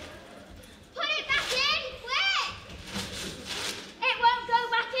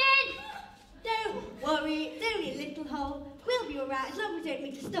alright, as long as we don't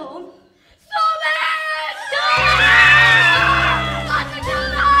meet a storm. Storm it! Storm it! Lots of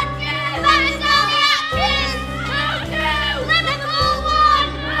launches! Let us know the actions! Let them all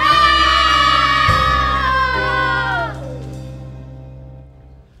one!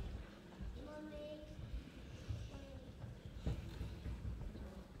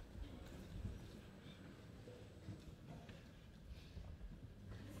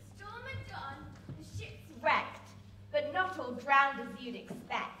 Storm had gone, the ships wrecked, but not all drowned as you'd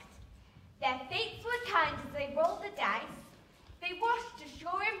expect. Their fates were kind as they rolled the dice. They washed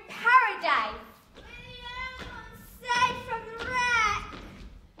ashore in paradise. Safe from the wreck.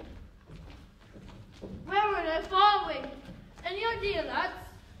 Where on earth are we? Any idea, lads?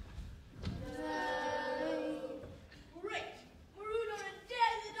 Great! Maroon on a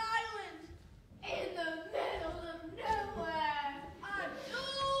desert island! In the middle of nowhere! And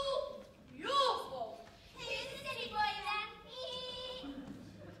all your fault! Who's the city boy then?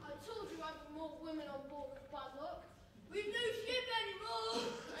 I told you I'd put more women on board with bad luck. We've no ship anymore!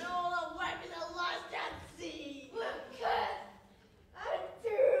 And all our women are lost at sea! We're cursed! And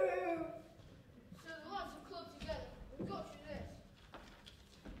doomed! So the lads have clubbed together. We've got you this.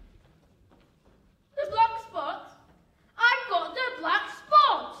 The black spot? I've got the black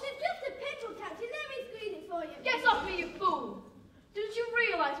spot! It's just a petrol, Captain. Let me squeeze it for you. Get off me, you fool! Didn't you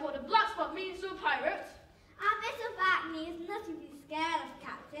realise what a black spot means to a pirate? A bit of that means nothing to be scared of,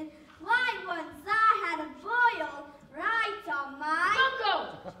 Captain. Why, once I had a boil right on my... Bungo!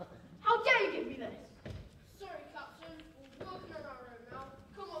 How dare you give me this? Sorry, Captain. We're working on our own now.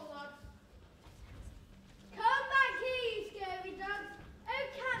 Come on, lads. Come back here, you scary dogs. Oh,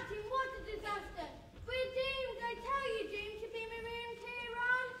 Captain, what a disaster. We're doomed. I tell you, doomed to be marooned here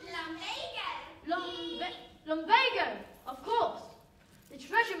on... Lumbago! Of course! The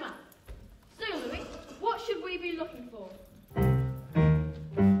treasure map. So, Louis, what should we be looking for?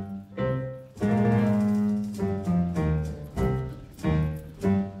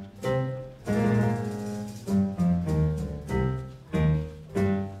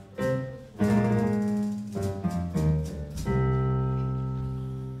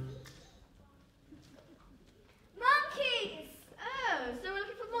 Monkeys! Oh, so we're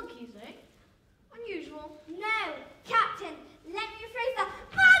looking for monkeys, eh? Unusual. No, Captain, let me rephrase that.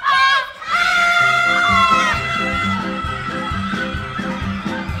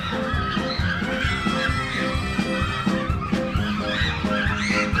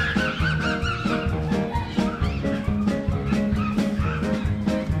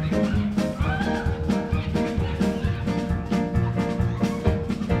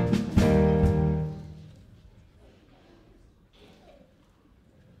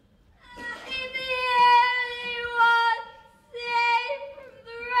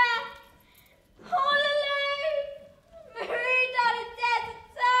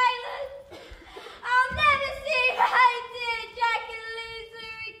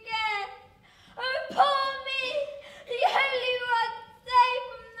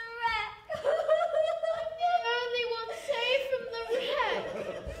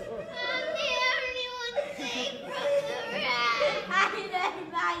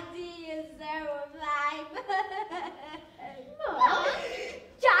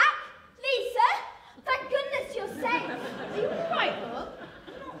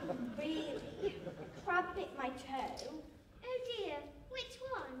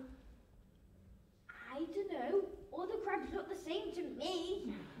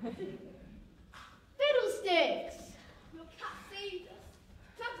 Fiddlesticks! Your cat saved us.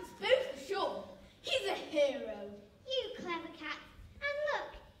 Trapped us both ashore. He's a hero. You clever cat. And look,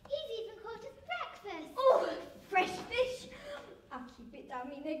 he's even caught us breakfast. Oh, fresh fish. I'll keep it down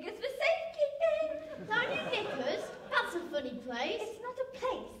me niggers for safekeeping. Down your knickers? That's a funny place. It's not a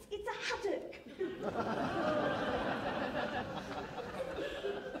place, it's a haddock.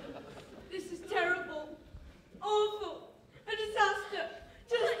 This is terrible. Awful. A disaster.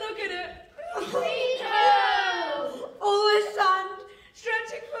 Just look at it. We know! All this sand,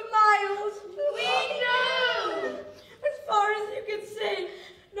 stretching for miles. We know! As far as you can see,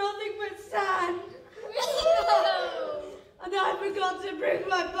 nothing but sand. No! And I forgot to bring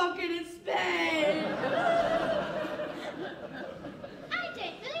my bucket and spade. I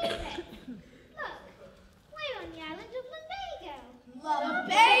don't believe it. Look, we're on the island of Lumbago.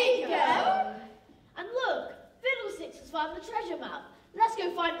 Lumbago! And look, Fiddlesticks has found the treasure map. Let's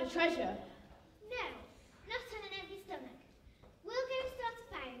go find the treasure. No, not on an empty stomach. We'll go start a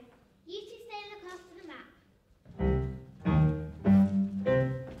fire. You two stay and look after the map.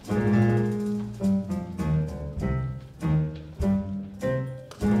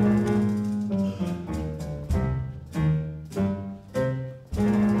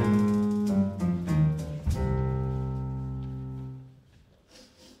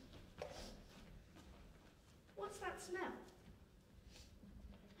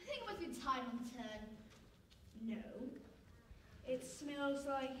 smells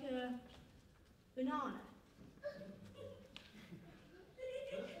like banana.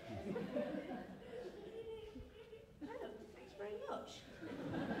 Oh, thanks very much.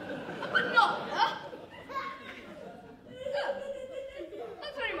 A banana? Oh,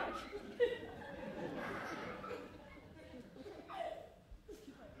 thanks very much.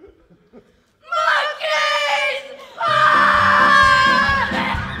 Monkeys!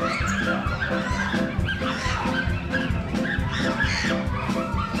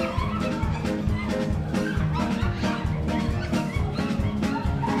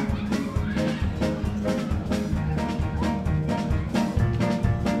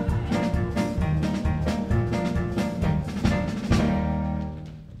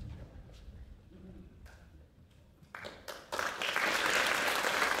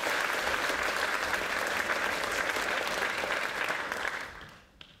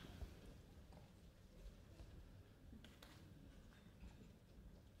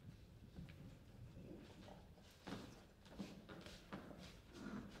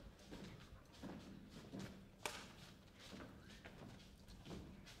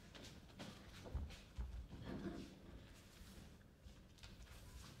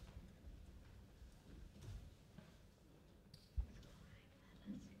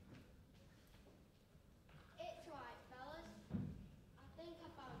 It's right, fellas. I think I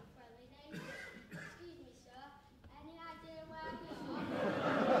found a friendly neighbour. Excuse me, sir. Any idea where we are?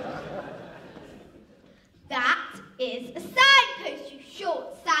 That is a signpost, you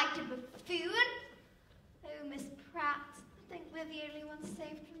short-sighted buffoon. Oh, Miss Pratt, I think we're the only ones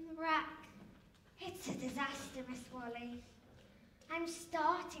saved from the wreck. It's a disaster, Miss Wally. I'm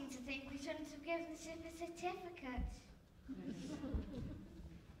starting to think we shouldn't have given the ship a certificate.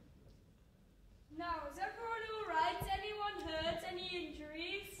 Now, is everyone all right? Anyone hurt? Any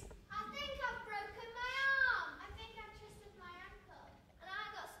injuries? I think I've broken my arm. I think I've twisted my ankle. And I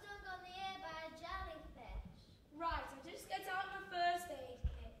got stung on the ear by a jellyfish. Right, I'll just get out my first aid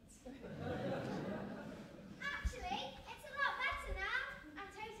kit. Actually, it's a lot better now.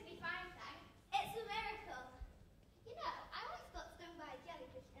 I'm totally fine, thanks. It's a miracle. You know, I once got stung by a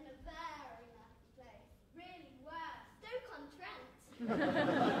jellyfish in a very nasty place. Really worse. Stoke-on-Trent.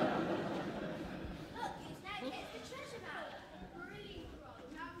 Look, it's the treasure map. Brilliant, Ron.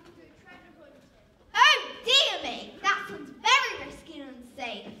 Now we can go treasure hunting. Oh, dear me! That sounds very risky and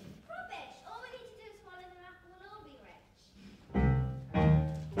unsafe. Rubbish. All we need to do is follow the map and we'll all be rich.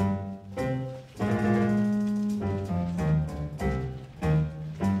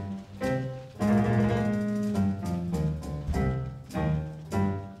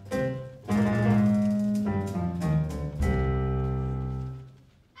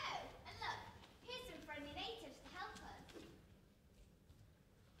 Oh, and look. Here's some friendly natives to help us.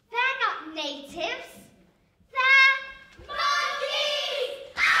 They're not natives. They're monkeys!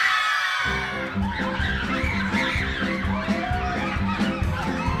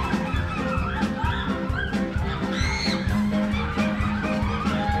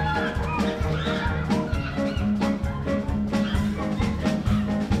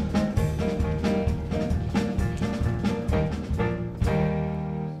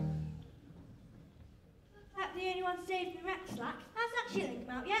 That the only one saved from the wreck, Slack? Has that shilling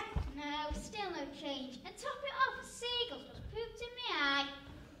come out yet? No, still no change. And top it off, a seagull's just pooped in my eye.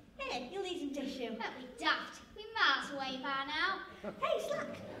 Here, you'll need some tissue. Don't be daft. We miles away by now. Hey,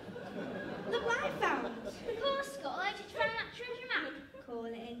 Slack! Look what I found. Of course, Scott, I just found that treasure map. Call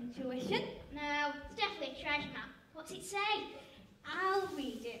it intuition. No, it's definitely a treasure map. What's it say? I'll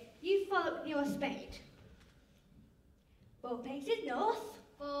read it. You follow with your spade. 4 paces north,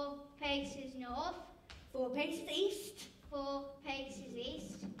 4 paces north, 4 paces east, 4 paces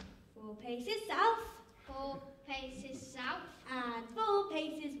east, 4 paces south, 4 paces south, and 4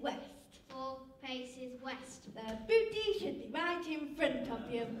 paces west. 4 paces west. The booty should be right in front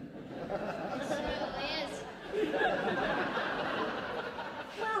of you. It certainly is.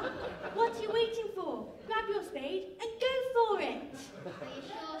 Well, what are you waiting for? Grab your spade and go for it. Are you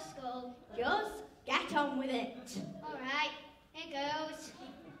sure, Skull? Just get on with it. All right, here goes.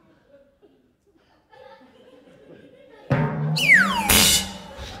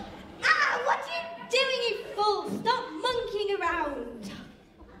 Ah, what are you doing, you fool? Stop monkeying around.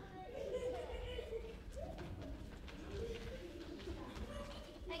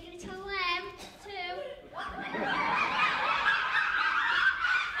 Are you going to tell them too?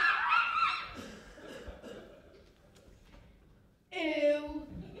 Ew.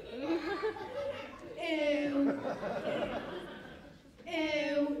 Ew.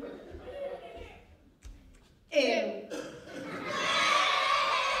 Ew.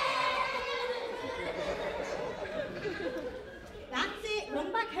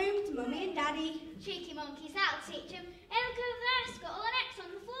 Cheeky monkeys, that'll teach him. Hey, look over there, Scuttle, an X on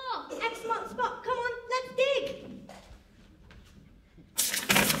the floor. X marks the spot. Come on, let's dig.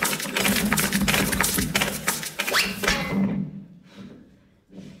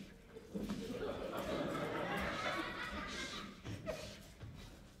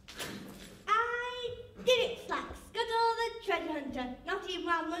 I did it, Slack. Scuttle the treasure hunter. Not even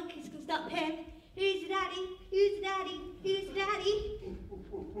wild monkeys can stop him. Who's the daddy? Who's the daddy? Who's the daddy?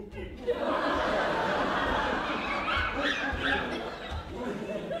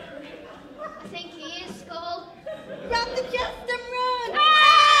 I think he is, Scuttle. Grab the chest and run!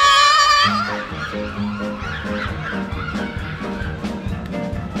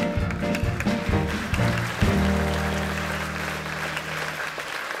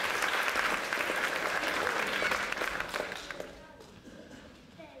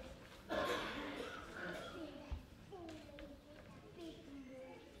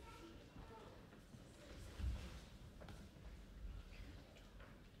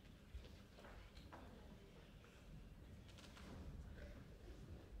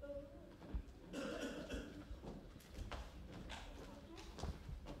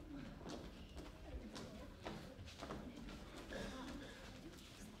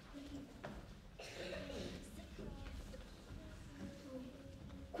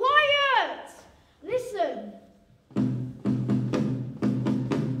 Quiet! Listen.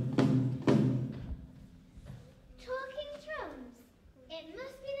 Talking drums. It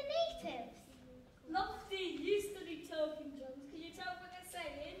must be the natives. Lofty, you study talking drums. Can you tell what they're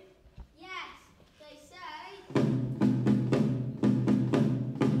saying? Yes, they say.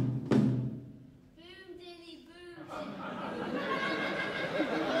 Boom dilly boom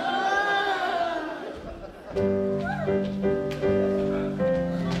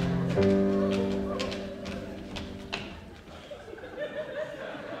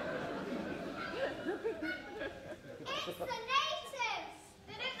It's the natives!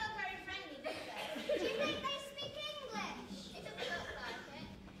 They don't look very friendly, do they? Do you think they speak English? It doesn't look like it.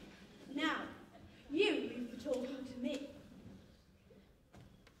 Now, you leave the talking to me.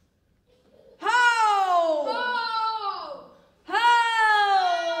 How? Oh! How?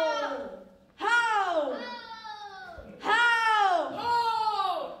 How? Oh! How?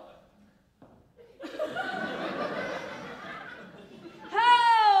 Oh!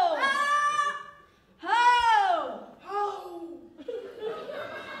 How? How? Oh!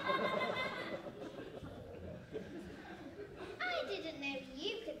 I didn't know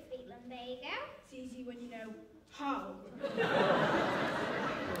you could speak lumbago. It's easy when you know how.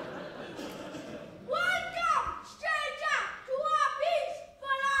 Welcome, stranger, to our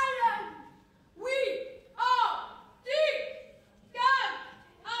peaceful island. We are the gang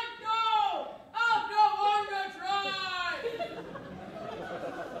and go of the Wonder Tribe.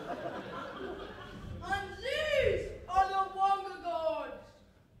 And these are the Wonder Gods.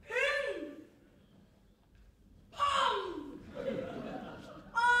 Ping, pong,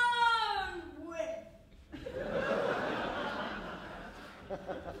 and whip.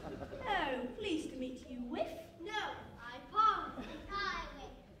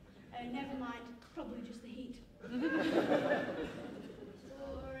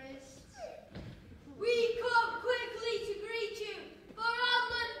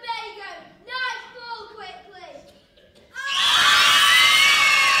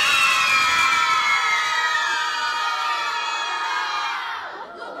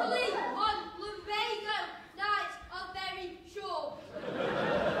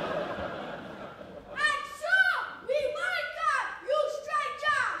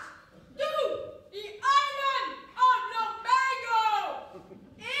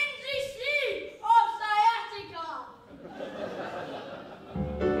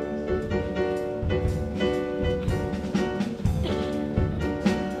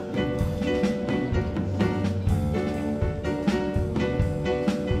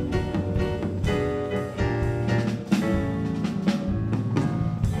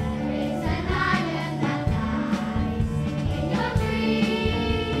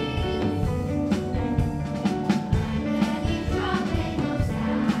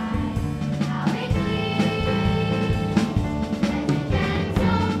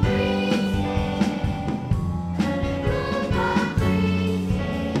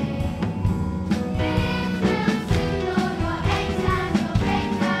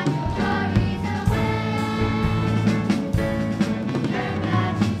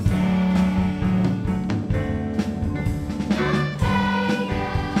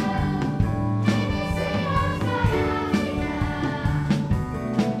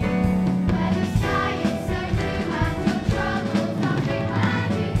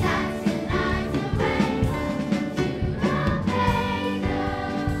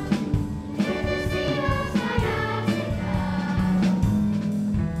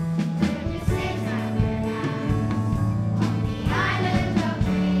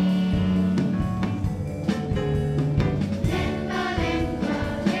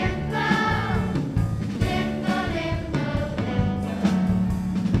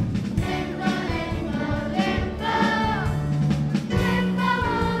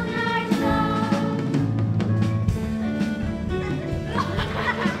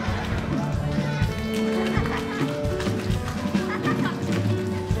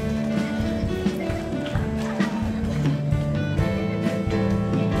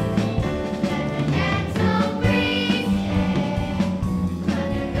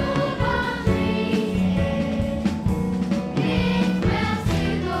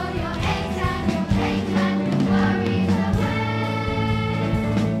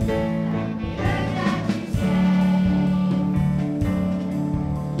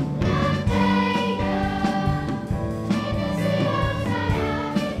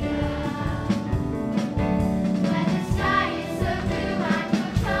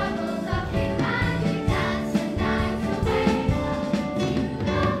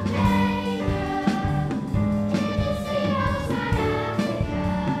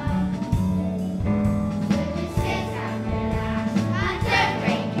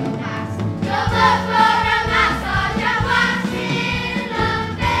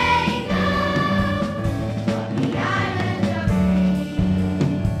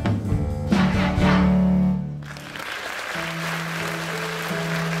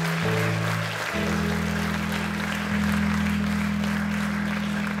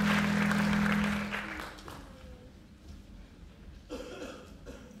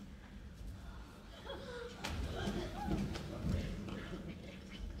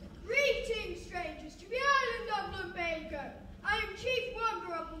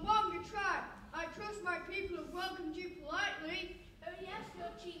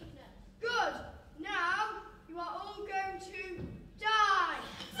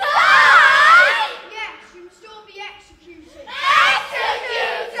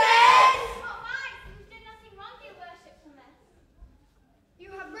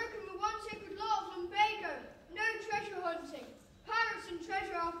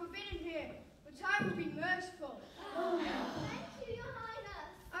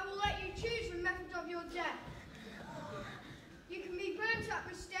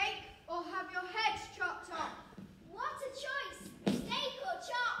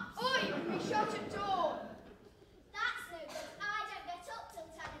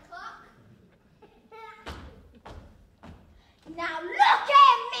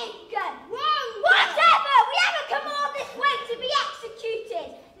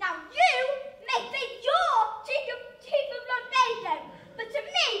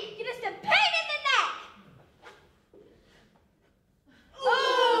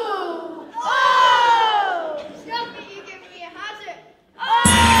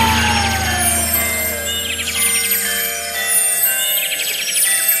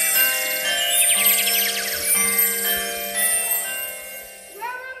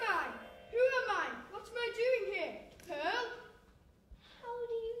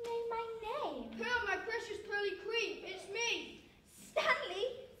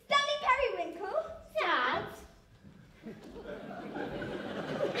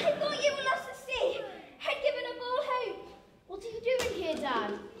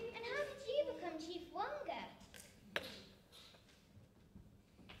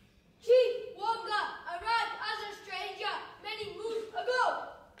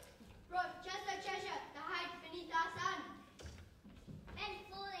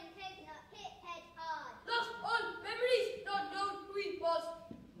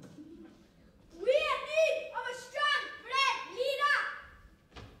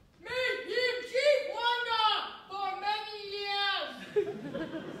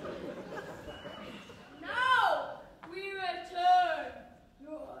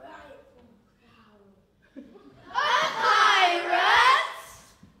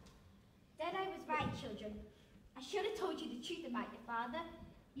 should have told you the truth about your father.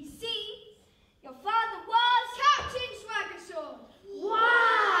 You see, your father was Captain Swaggersword!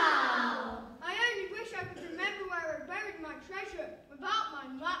 Wow! I only wish I could remember where I buried my treasure. Without my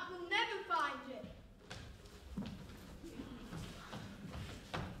map, we'll never find it.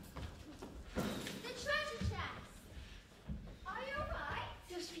 The treasure chest. Are you alright?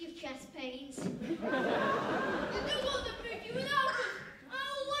 Just a few chest pains. You don't want the booty without us!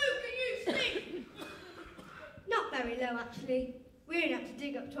 How low can you sink? Not very low, actually. We don't have to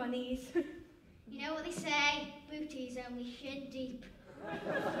dig up to our knees. You know what they say, booty's only shin deep.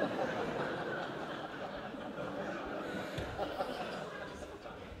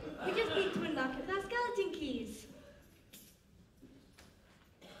 We just need to unlock it with our skeleton keys.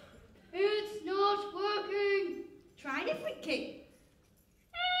 It's not working. Try a different key.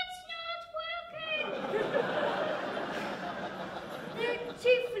 It's not working. There are 2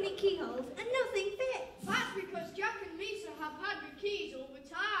 funny keyholes and nothing fits. That's because Jack and Lisa have had the keys all the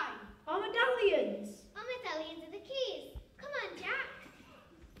time. Our medallions. Our medallions are the keys. Come on, Jack.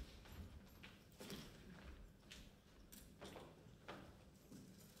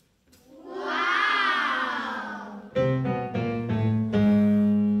 Wow!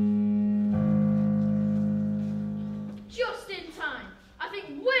 Just in time. I think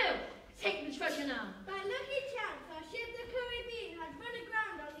we'll take the treasure now. By lucky chance, our ship the Caribbean had run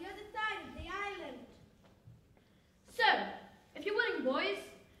aground on the other side of the island. So, if you're willing, boys,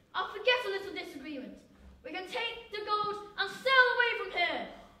 I'll forget a little disagreement. We can take the gold and sail away from here.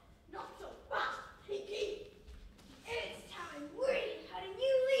 Not so fast, Pinky. It's time we had a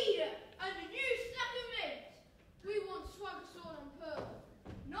new leader and a new set of men. We want Swaggersword and Pearl,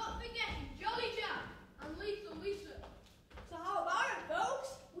 not forgetting Jolly Jack and Lethal Lisa. So how about it,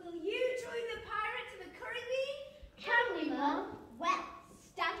 folks? Will you join the pirates of the Caribbean? Can we, Mum? Well,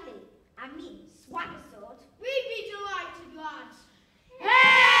 Stanley, Swaggersword. We'd be delighted, lads.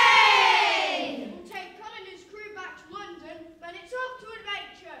 Hey! We'll take Colin and his crew back to London, then it's off to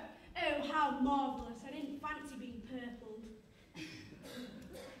adventure. Oh, how marvellous. I didn't fancy being purpled.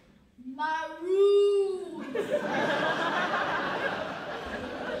 Maroon!